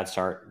 1 bad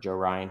start, Joe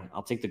Ryan.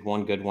 I'll take the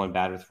 1 good, 1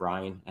 bad with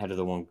Ryan ahead of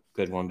the 1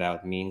 good, 1 bad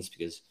with Means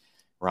because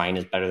Ryan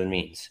is better than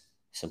Means,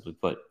 simply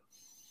put.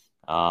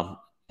 And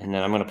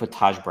then I'm going to put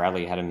Taj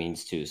Bradley ahead of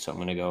Means too. So I'm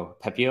going to go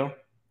Pepio,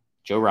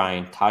 Joe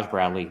Ryan, Taj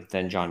Bradley,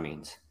 then John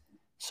Means.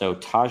 So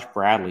Taj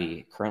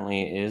Bradley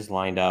currently is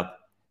lined up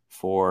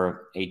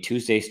for a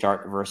Tuesday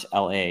start versus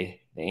LA,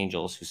 the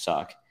Angels, who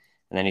suck.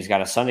 And then he's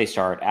got a Sunday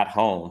start at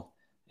home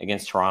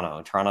against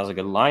Toronto. Toronto's a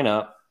good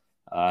lineup.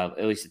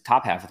 At least the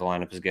top half of the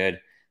lineup is good.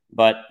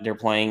 But they're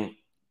playing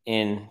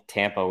in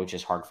Tampa, which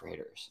is hard for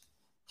hitters.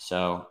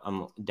 So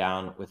I'm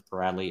down with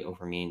Bradley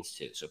over Means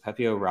too. So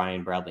Pepio,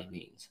 Ryan, Bradley,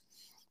 Means.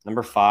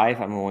 Number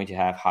 5, I'm going to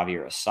have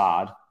Javier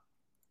Assad,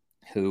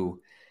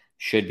 who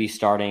should be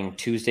starting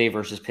Tuesday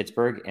versus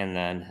Pittsburgh and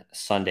then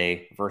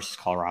Sunday versus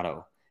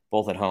Colorado,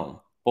 both at home.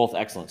 Both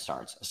excellent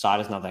starts. Assad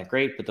is not that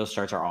great, but those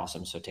starts are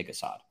awesome, so take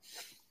Assad.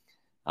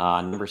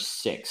 Number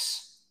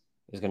 6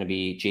 is going to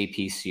be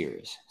J.P.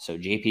 Sears. So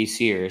J.P.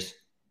 Sears,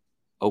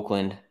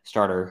 Oakland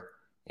starter,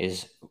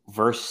 is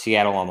versus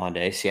Seattle on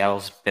Monday.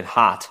 Seattle's been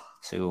hot,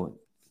 so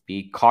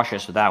be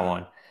cautious with that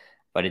one.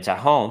 But it's at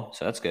home,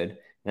 so that's good.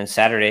 And then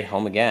Saturday,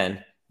 home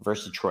again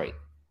versus Detroit.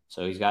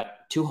 So he's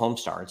got 2 home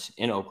starts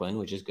in Oakland,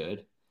 which is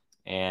good.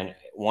 And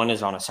 1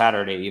 is on a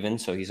Saturday even,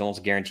 so he's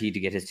almost guaranteed to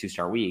get his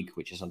 2-start week,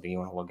 which is something you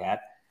want to look at.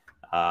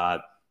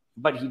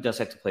 But he does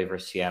have to play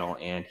versus Seattle,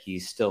 and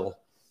he's still,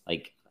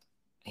 I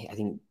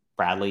think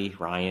Bradley,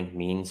 Ryan,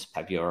 Means,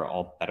 Pepio are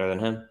all better than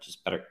him,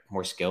 just better,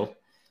 more skilled.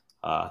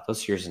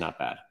 Those Sears is not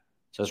bad.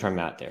 So that's where I'm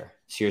at there.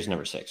 Sears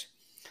number 6.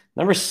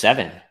 Number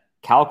 7,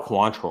 Cal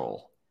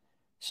Quantrill.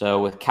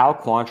 So with Cal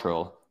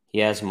Quantrill, he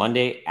has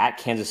Monday at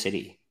Kansas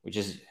City, which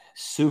is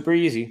super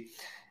easy.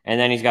 And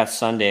then he's got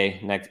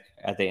Sunday next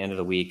at the end of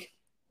the week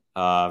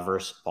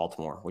versus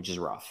Baltimore, which is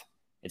rough.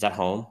 It's at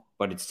home,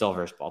 but it's still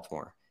versus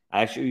Baltimore.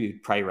 I actually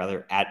would probably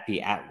rather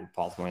be at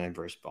Baltimore than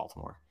versus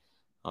Baltimore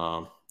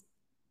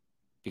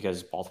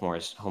because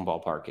Baltimore's home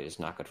ballpark is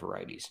not good for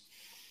righties.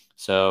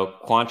 So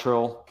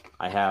Quantrill,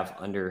 I have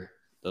under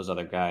those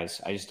other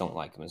guys. I just don't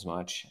like them as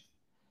much.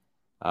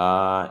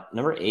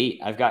 Number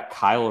 8, I've got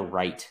Kyle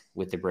Wright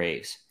with the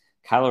Braves.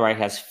 Kyle Wright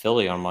has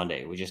Philly on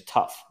Monday, which is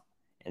tough,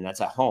 and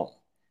that's at home.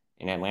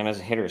 And Atlanta's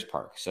a hitter's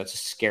park, so that's a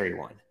scary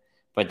one.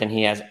 But then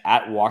he has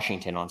at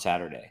Washington on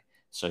Saturday,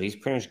 so he's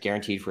pretty much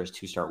guaranteed for his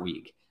 2-start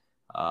week.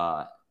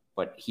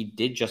 But he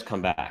did just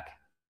come back.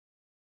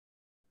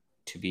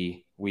 To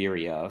be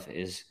weary of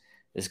is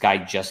this guy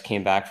just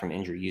came back from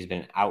injury. He's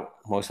been out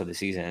most of the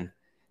season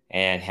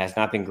and has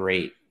not been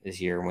great this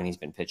year when he's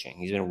been pitching.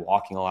 He's been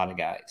walking a lot of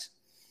guys.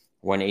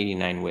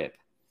 189 whip.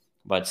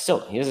 But still,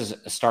 he has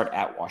a start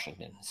at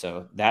Washington.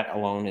 So that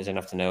alone is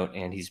enough to note,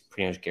 and he's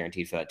pretty much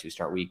guaranteed for that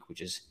 2-start week,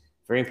 which is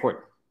very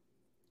important.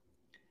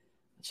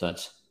 So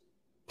that's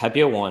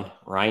Pepio 1,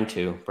 Ryan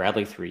 2,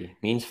 Bradley 3,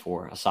 Means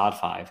 4, Assad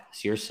 5,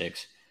 Sears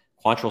 6,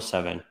 Quantrill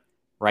 7,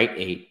 Wright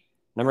 8.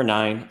 Number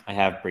 9, I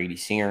have Brady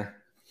Singer.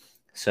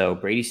 So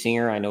Brady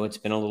Singer, I know it's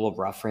been a little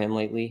rough for him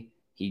lately.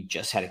 He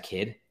just had a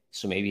kid,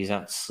 so maybe he's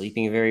not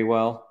sleeping very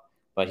well.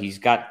 But he's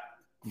got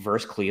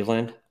versus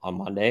Cleveland on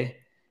Monday,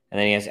 and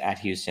then he has at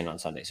Houston on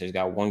Sunday. So he's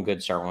got 1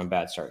 good start, 1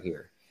 bad start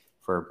here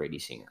for Brady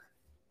Singer.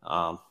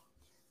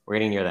 We're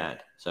getting near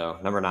that. So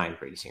number 9,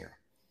 Brady Singer.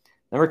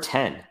 Number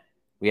 10,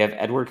 we have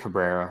Edward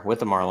Cabrera with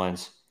the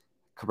Marlins.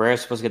 Cabrera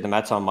is supposed to get the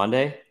Mets on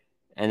Monday,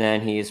 and then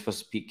he is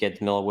supposed to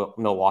get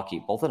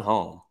Milwaukee, both at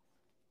home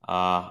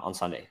on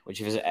Sunday,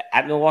 which if it's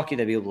at Milwaukee,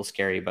 that'd be a little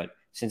scary, but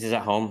since he's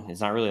at home, it's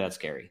not really that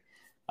scary.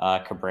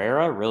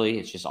 Cabrera, really,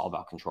 it's just all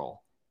about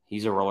control.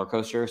 He's a roller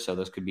coaster, so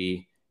those could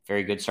be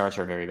very good starts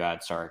or very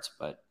bad starts,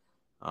 but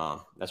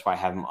that's why I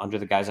have him under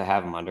the guys I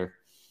have him under.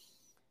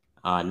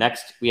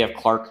 Next, we have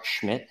Clark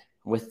Schmidt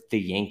with the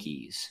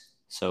Yankees.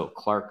 So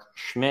Clark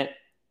Schmidt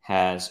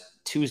has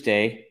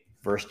Tuesday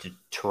versus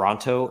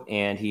Toronto,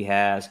 and he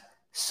has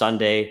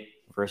Sunday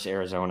versus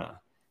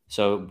Arizona.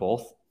 So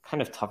both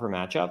kind of tougher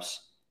matchups.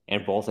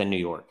 and both in New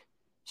York.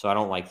 So I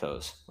don't like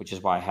those, which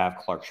is why I have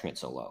Clark Schmidt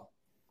so low.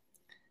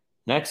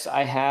 Next,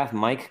 I have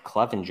Mike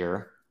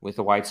Clevinger with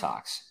the White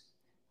Sox.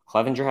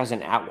 Clevinger has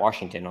an at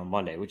Washington on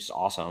Monday, which is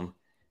awesome.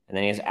 And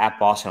then he has at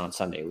Boston on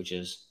Sunday, which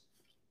is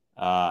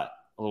a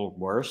little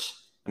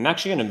worse. I'm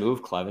actually going to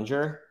move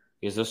Clevinger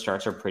because those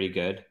starts are pretty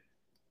good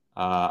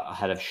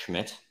ahead of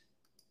Schmidt.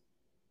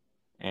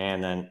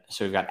 And then,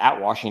 so we've got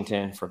at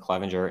Washington for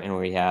Clevinger, and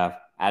we have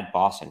at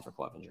Boston for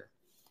Clevinger.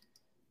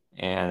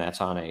 And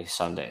that's on a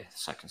Sunday,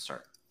 second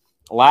start.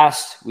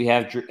 Last, we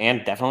have,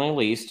 and definitely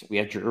least, we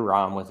have Drew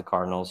Rom with the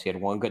Cardinals. He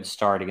had one good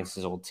start against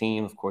his old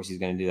team. Of course, he's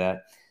going to do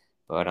that.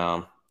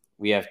 But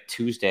we have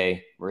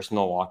Tuesday versus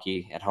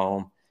Milwaukee at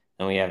home,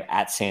 and we have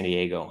at San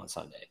Diego on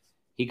Sunday.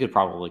 He could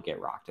probably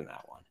get rocked in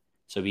that one.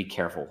 So be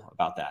careful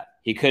about that.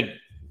 He could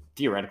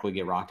theoretically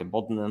get rocked at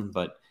both of them,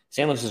 but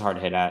St. Louis is hard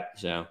to hit at.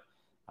 So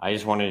I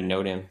just wanted to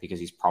note him because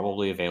he's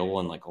probably available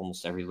in like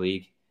almost every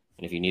league.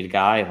 And if you need a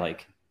guy,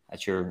 like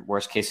that's your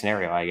worst case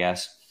scenario, I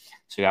guess.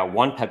 So you got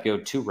 1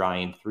 Pepio, 2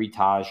 Ryan, 3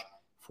 Taj,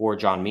 4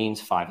 John Means,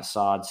 5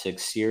 Assad,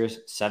 6 Sears,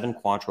 7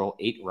 Quantrill,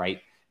 8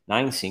 Wright,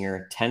 9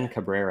 Singer, 10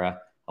 Cabrera,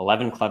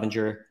 11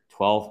 Clevinger,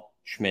 12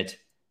 Schmidt,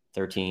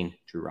 13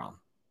 Drew Rom.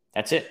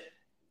 That's it.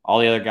 All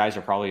the other guys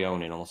are probably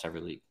owned in almost every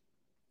league.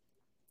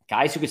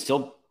 Guys who could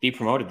still be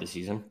promoted this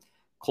season: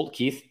 Colt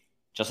Keith,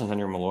 Justin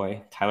Thunder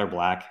Malloy, Tyler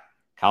Black,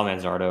 Kyle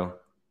Manzardo,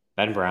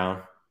 Ben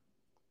Brown.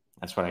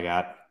 That's what I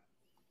got.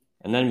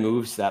 And then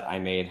moves that I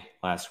made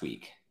last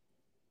week.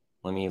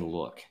 Let me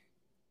look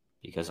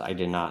because I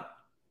did not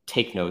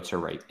take notes or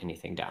write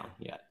anything down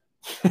yet.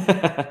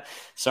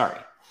 Sorry.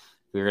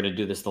 We're going to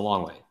do this the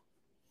long way.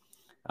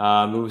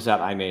 Moves that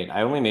I made.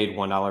 I only made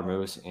 $1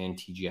 moves in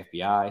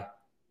TGFBI,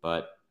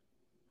 but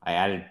I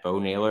added Bo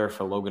Naylor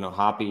for Logan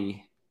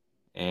O'Hoppe.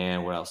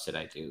 And what else did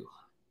I do?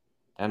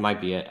 That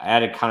might be it. I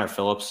added Connor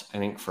Phillips, I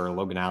think, for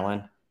Logan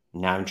Allen.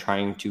 Now I'm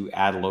trying to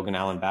add Logan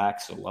Allen back,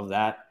 so love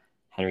that.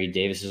 Henry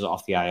Davis is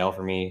off the IL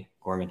for me.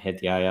 Gorman hit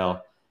the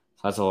IL,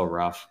 so that's a little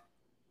rough.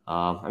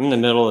 I'm in the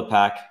middle of the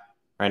pack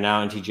right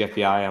now in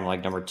TGFBI. I'm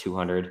like number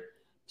 200,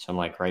 so I'm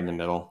like right in the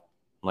middle.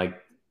 I'm like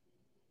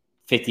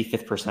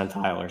 55th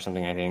percentile or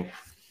something, I think.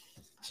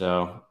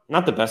 So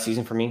not the best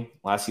season for me.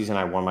 Last season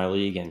I won my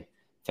league and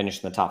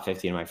finished in the top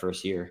 50 in my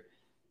first year.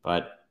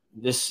 But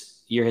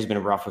this year has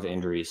been rough with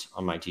injuries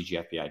on my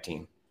TGFBI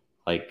team.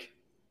 Like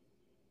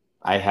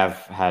I have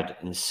had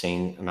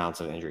insane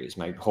amounts of injuries.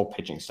 My whole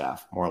pitching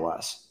staff, more or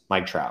less.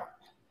 Mike Trout.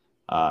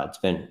 It's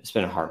been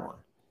a hard one.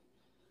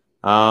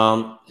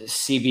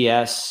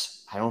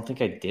 CBS, I don't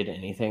think I did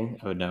anything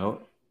of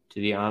note, to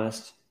be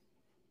honest.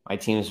 My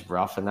team is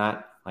rough in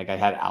that. Like I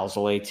had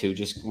Alzolay too,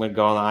 just went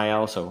go on the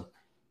IL, so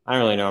I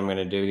don't really know what I'm going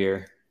to do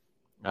here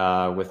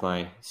with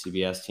my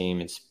CBS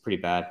team. It's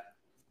pretty bad.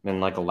 I'm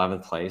in like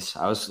 11th place.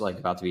 I was like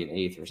about to be an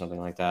 8th or something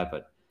like that,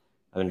 but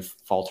I've been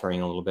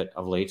faltering a little bit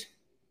of late.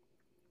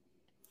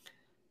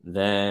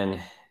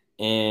 Then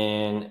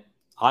in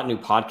Hot New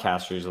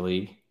Podcasters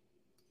League,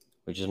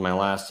 which is my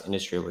last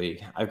industry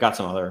league, I've got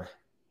some other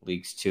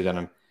leagues too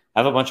I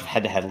have a bunch of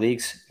head-to-head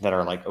leagues that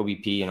are like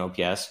OBP and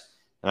OPS,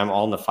 and I'm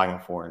all in the final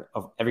four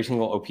of every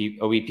single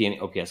OBP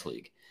and OPS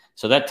league.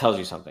 So that tells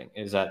you something,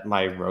 is that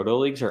my roto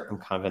leagues I'm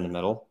kind of in the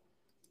middle,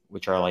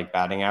 which are like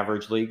batting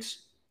average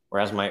leagues,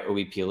 whereas my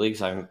OBP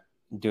leagues I'm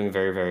doing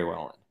very, very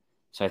well in.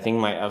 So I think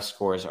my F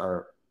scores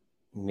are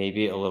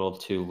maybe a little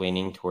too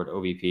leaning toward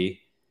OBP,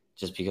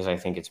 just because I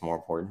think it's more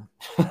important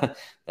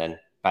than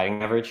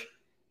batting average.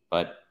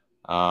 But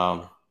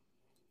I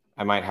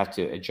might have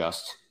to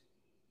adjust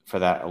for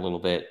that a little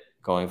bit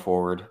going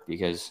forward,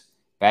 because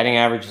batting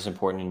average is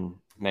important in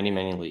many,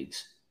 many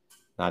leagues,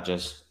 not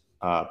just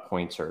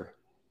points or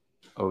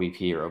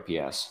OBP or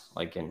OPS,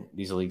 like in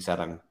these leagues that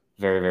I'm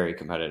very, very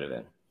competitive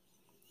in.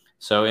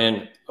 So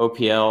in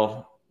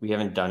OPL, we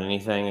haven't done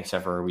anything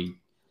except for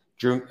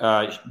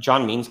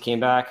John Means came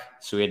back,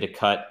 so we had to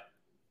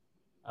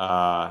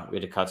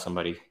cut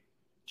somebody.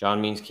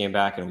 John Means came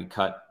back and we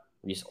cut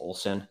Reese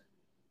Olson,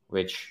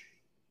 which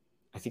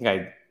I think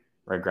I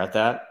regret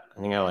that.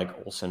 I think I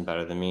like Olson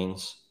better than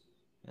Means,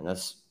 and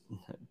that's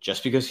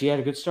just because he had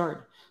a good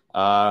start.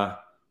 I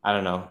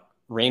don't know.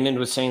 Raymond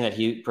was saying that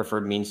he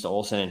preferred Means to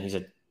Olson, and he's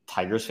a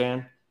Tigers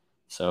fan.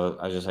 So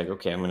I was just like,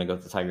 okay, I'm going to go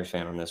with the Tigers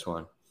fan on this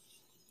one.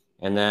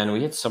 And then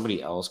we had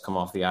somebody else come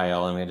off the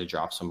IL, and we had to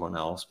drop someone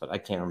else, but I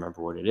can't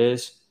remember what it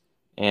is.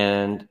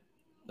 And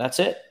that's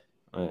it.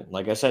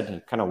 Like I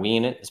said, kind of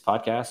winging it, this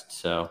podcast.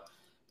 So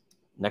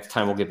next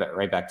time we'll get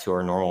right back to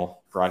our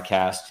normal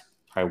broadcast,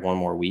 probably one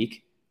more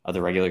week of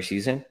the regular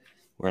season.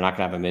 We're not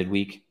going to have a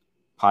midweek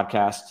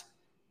podcast.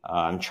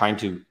 I'm trying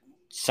to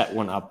set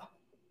one up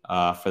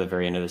for the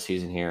very end of the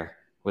season here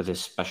with a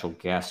special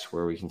guest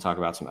where we can talk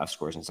about some F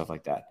scores and stuff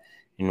like that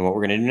and what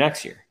we're going to do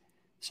next year.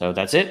 So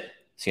that's it.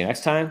 See you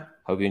next time.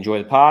 Hope you enjoy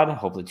the pod.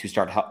 Hopefully the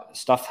two-start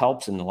stuff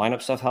helps and the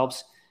lineup stuff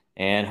helps.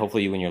 And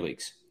hopefully you win your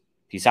leagues.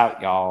 Peace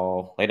out,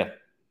 y'all. Later.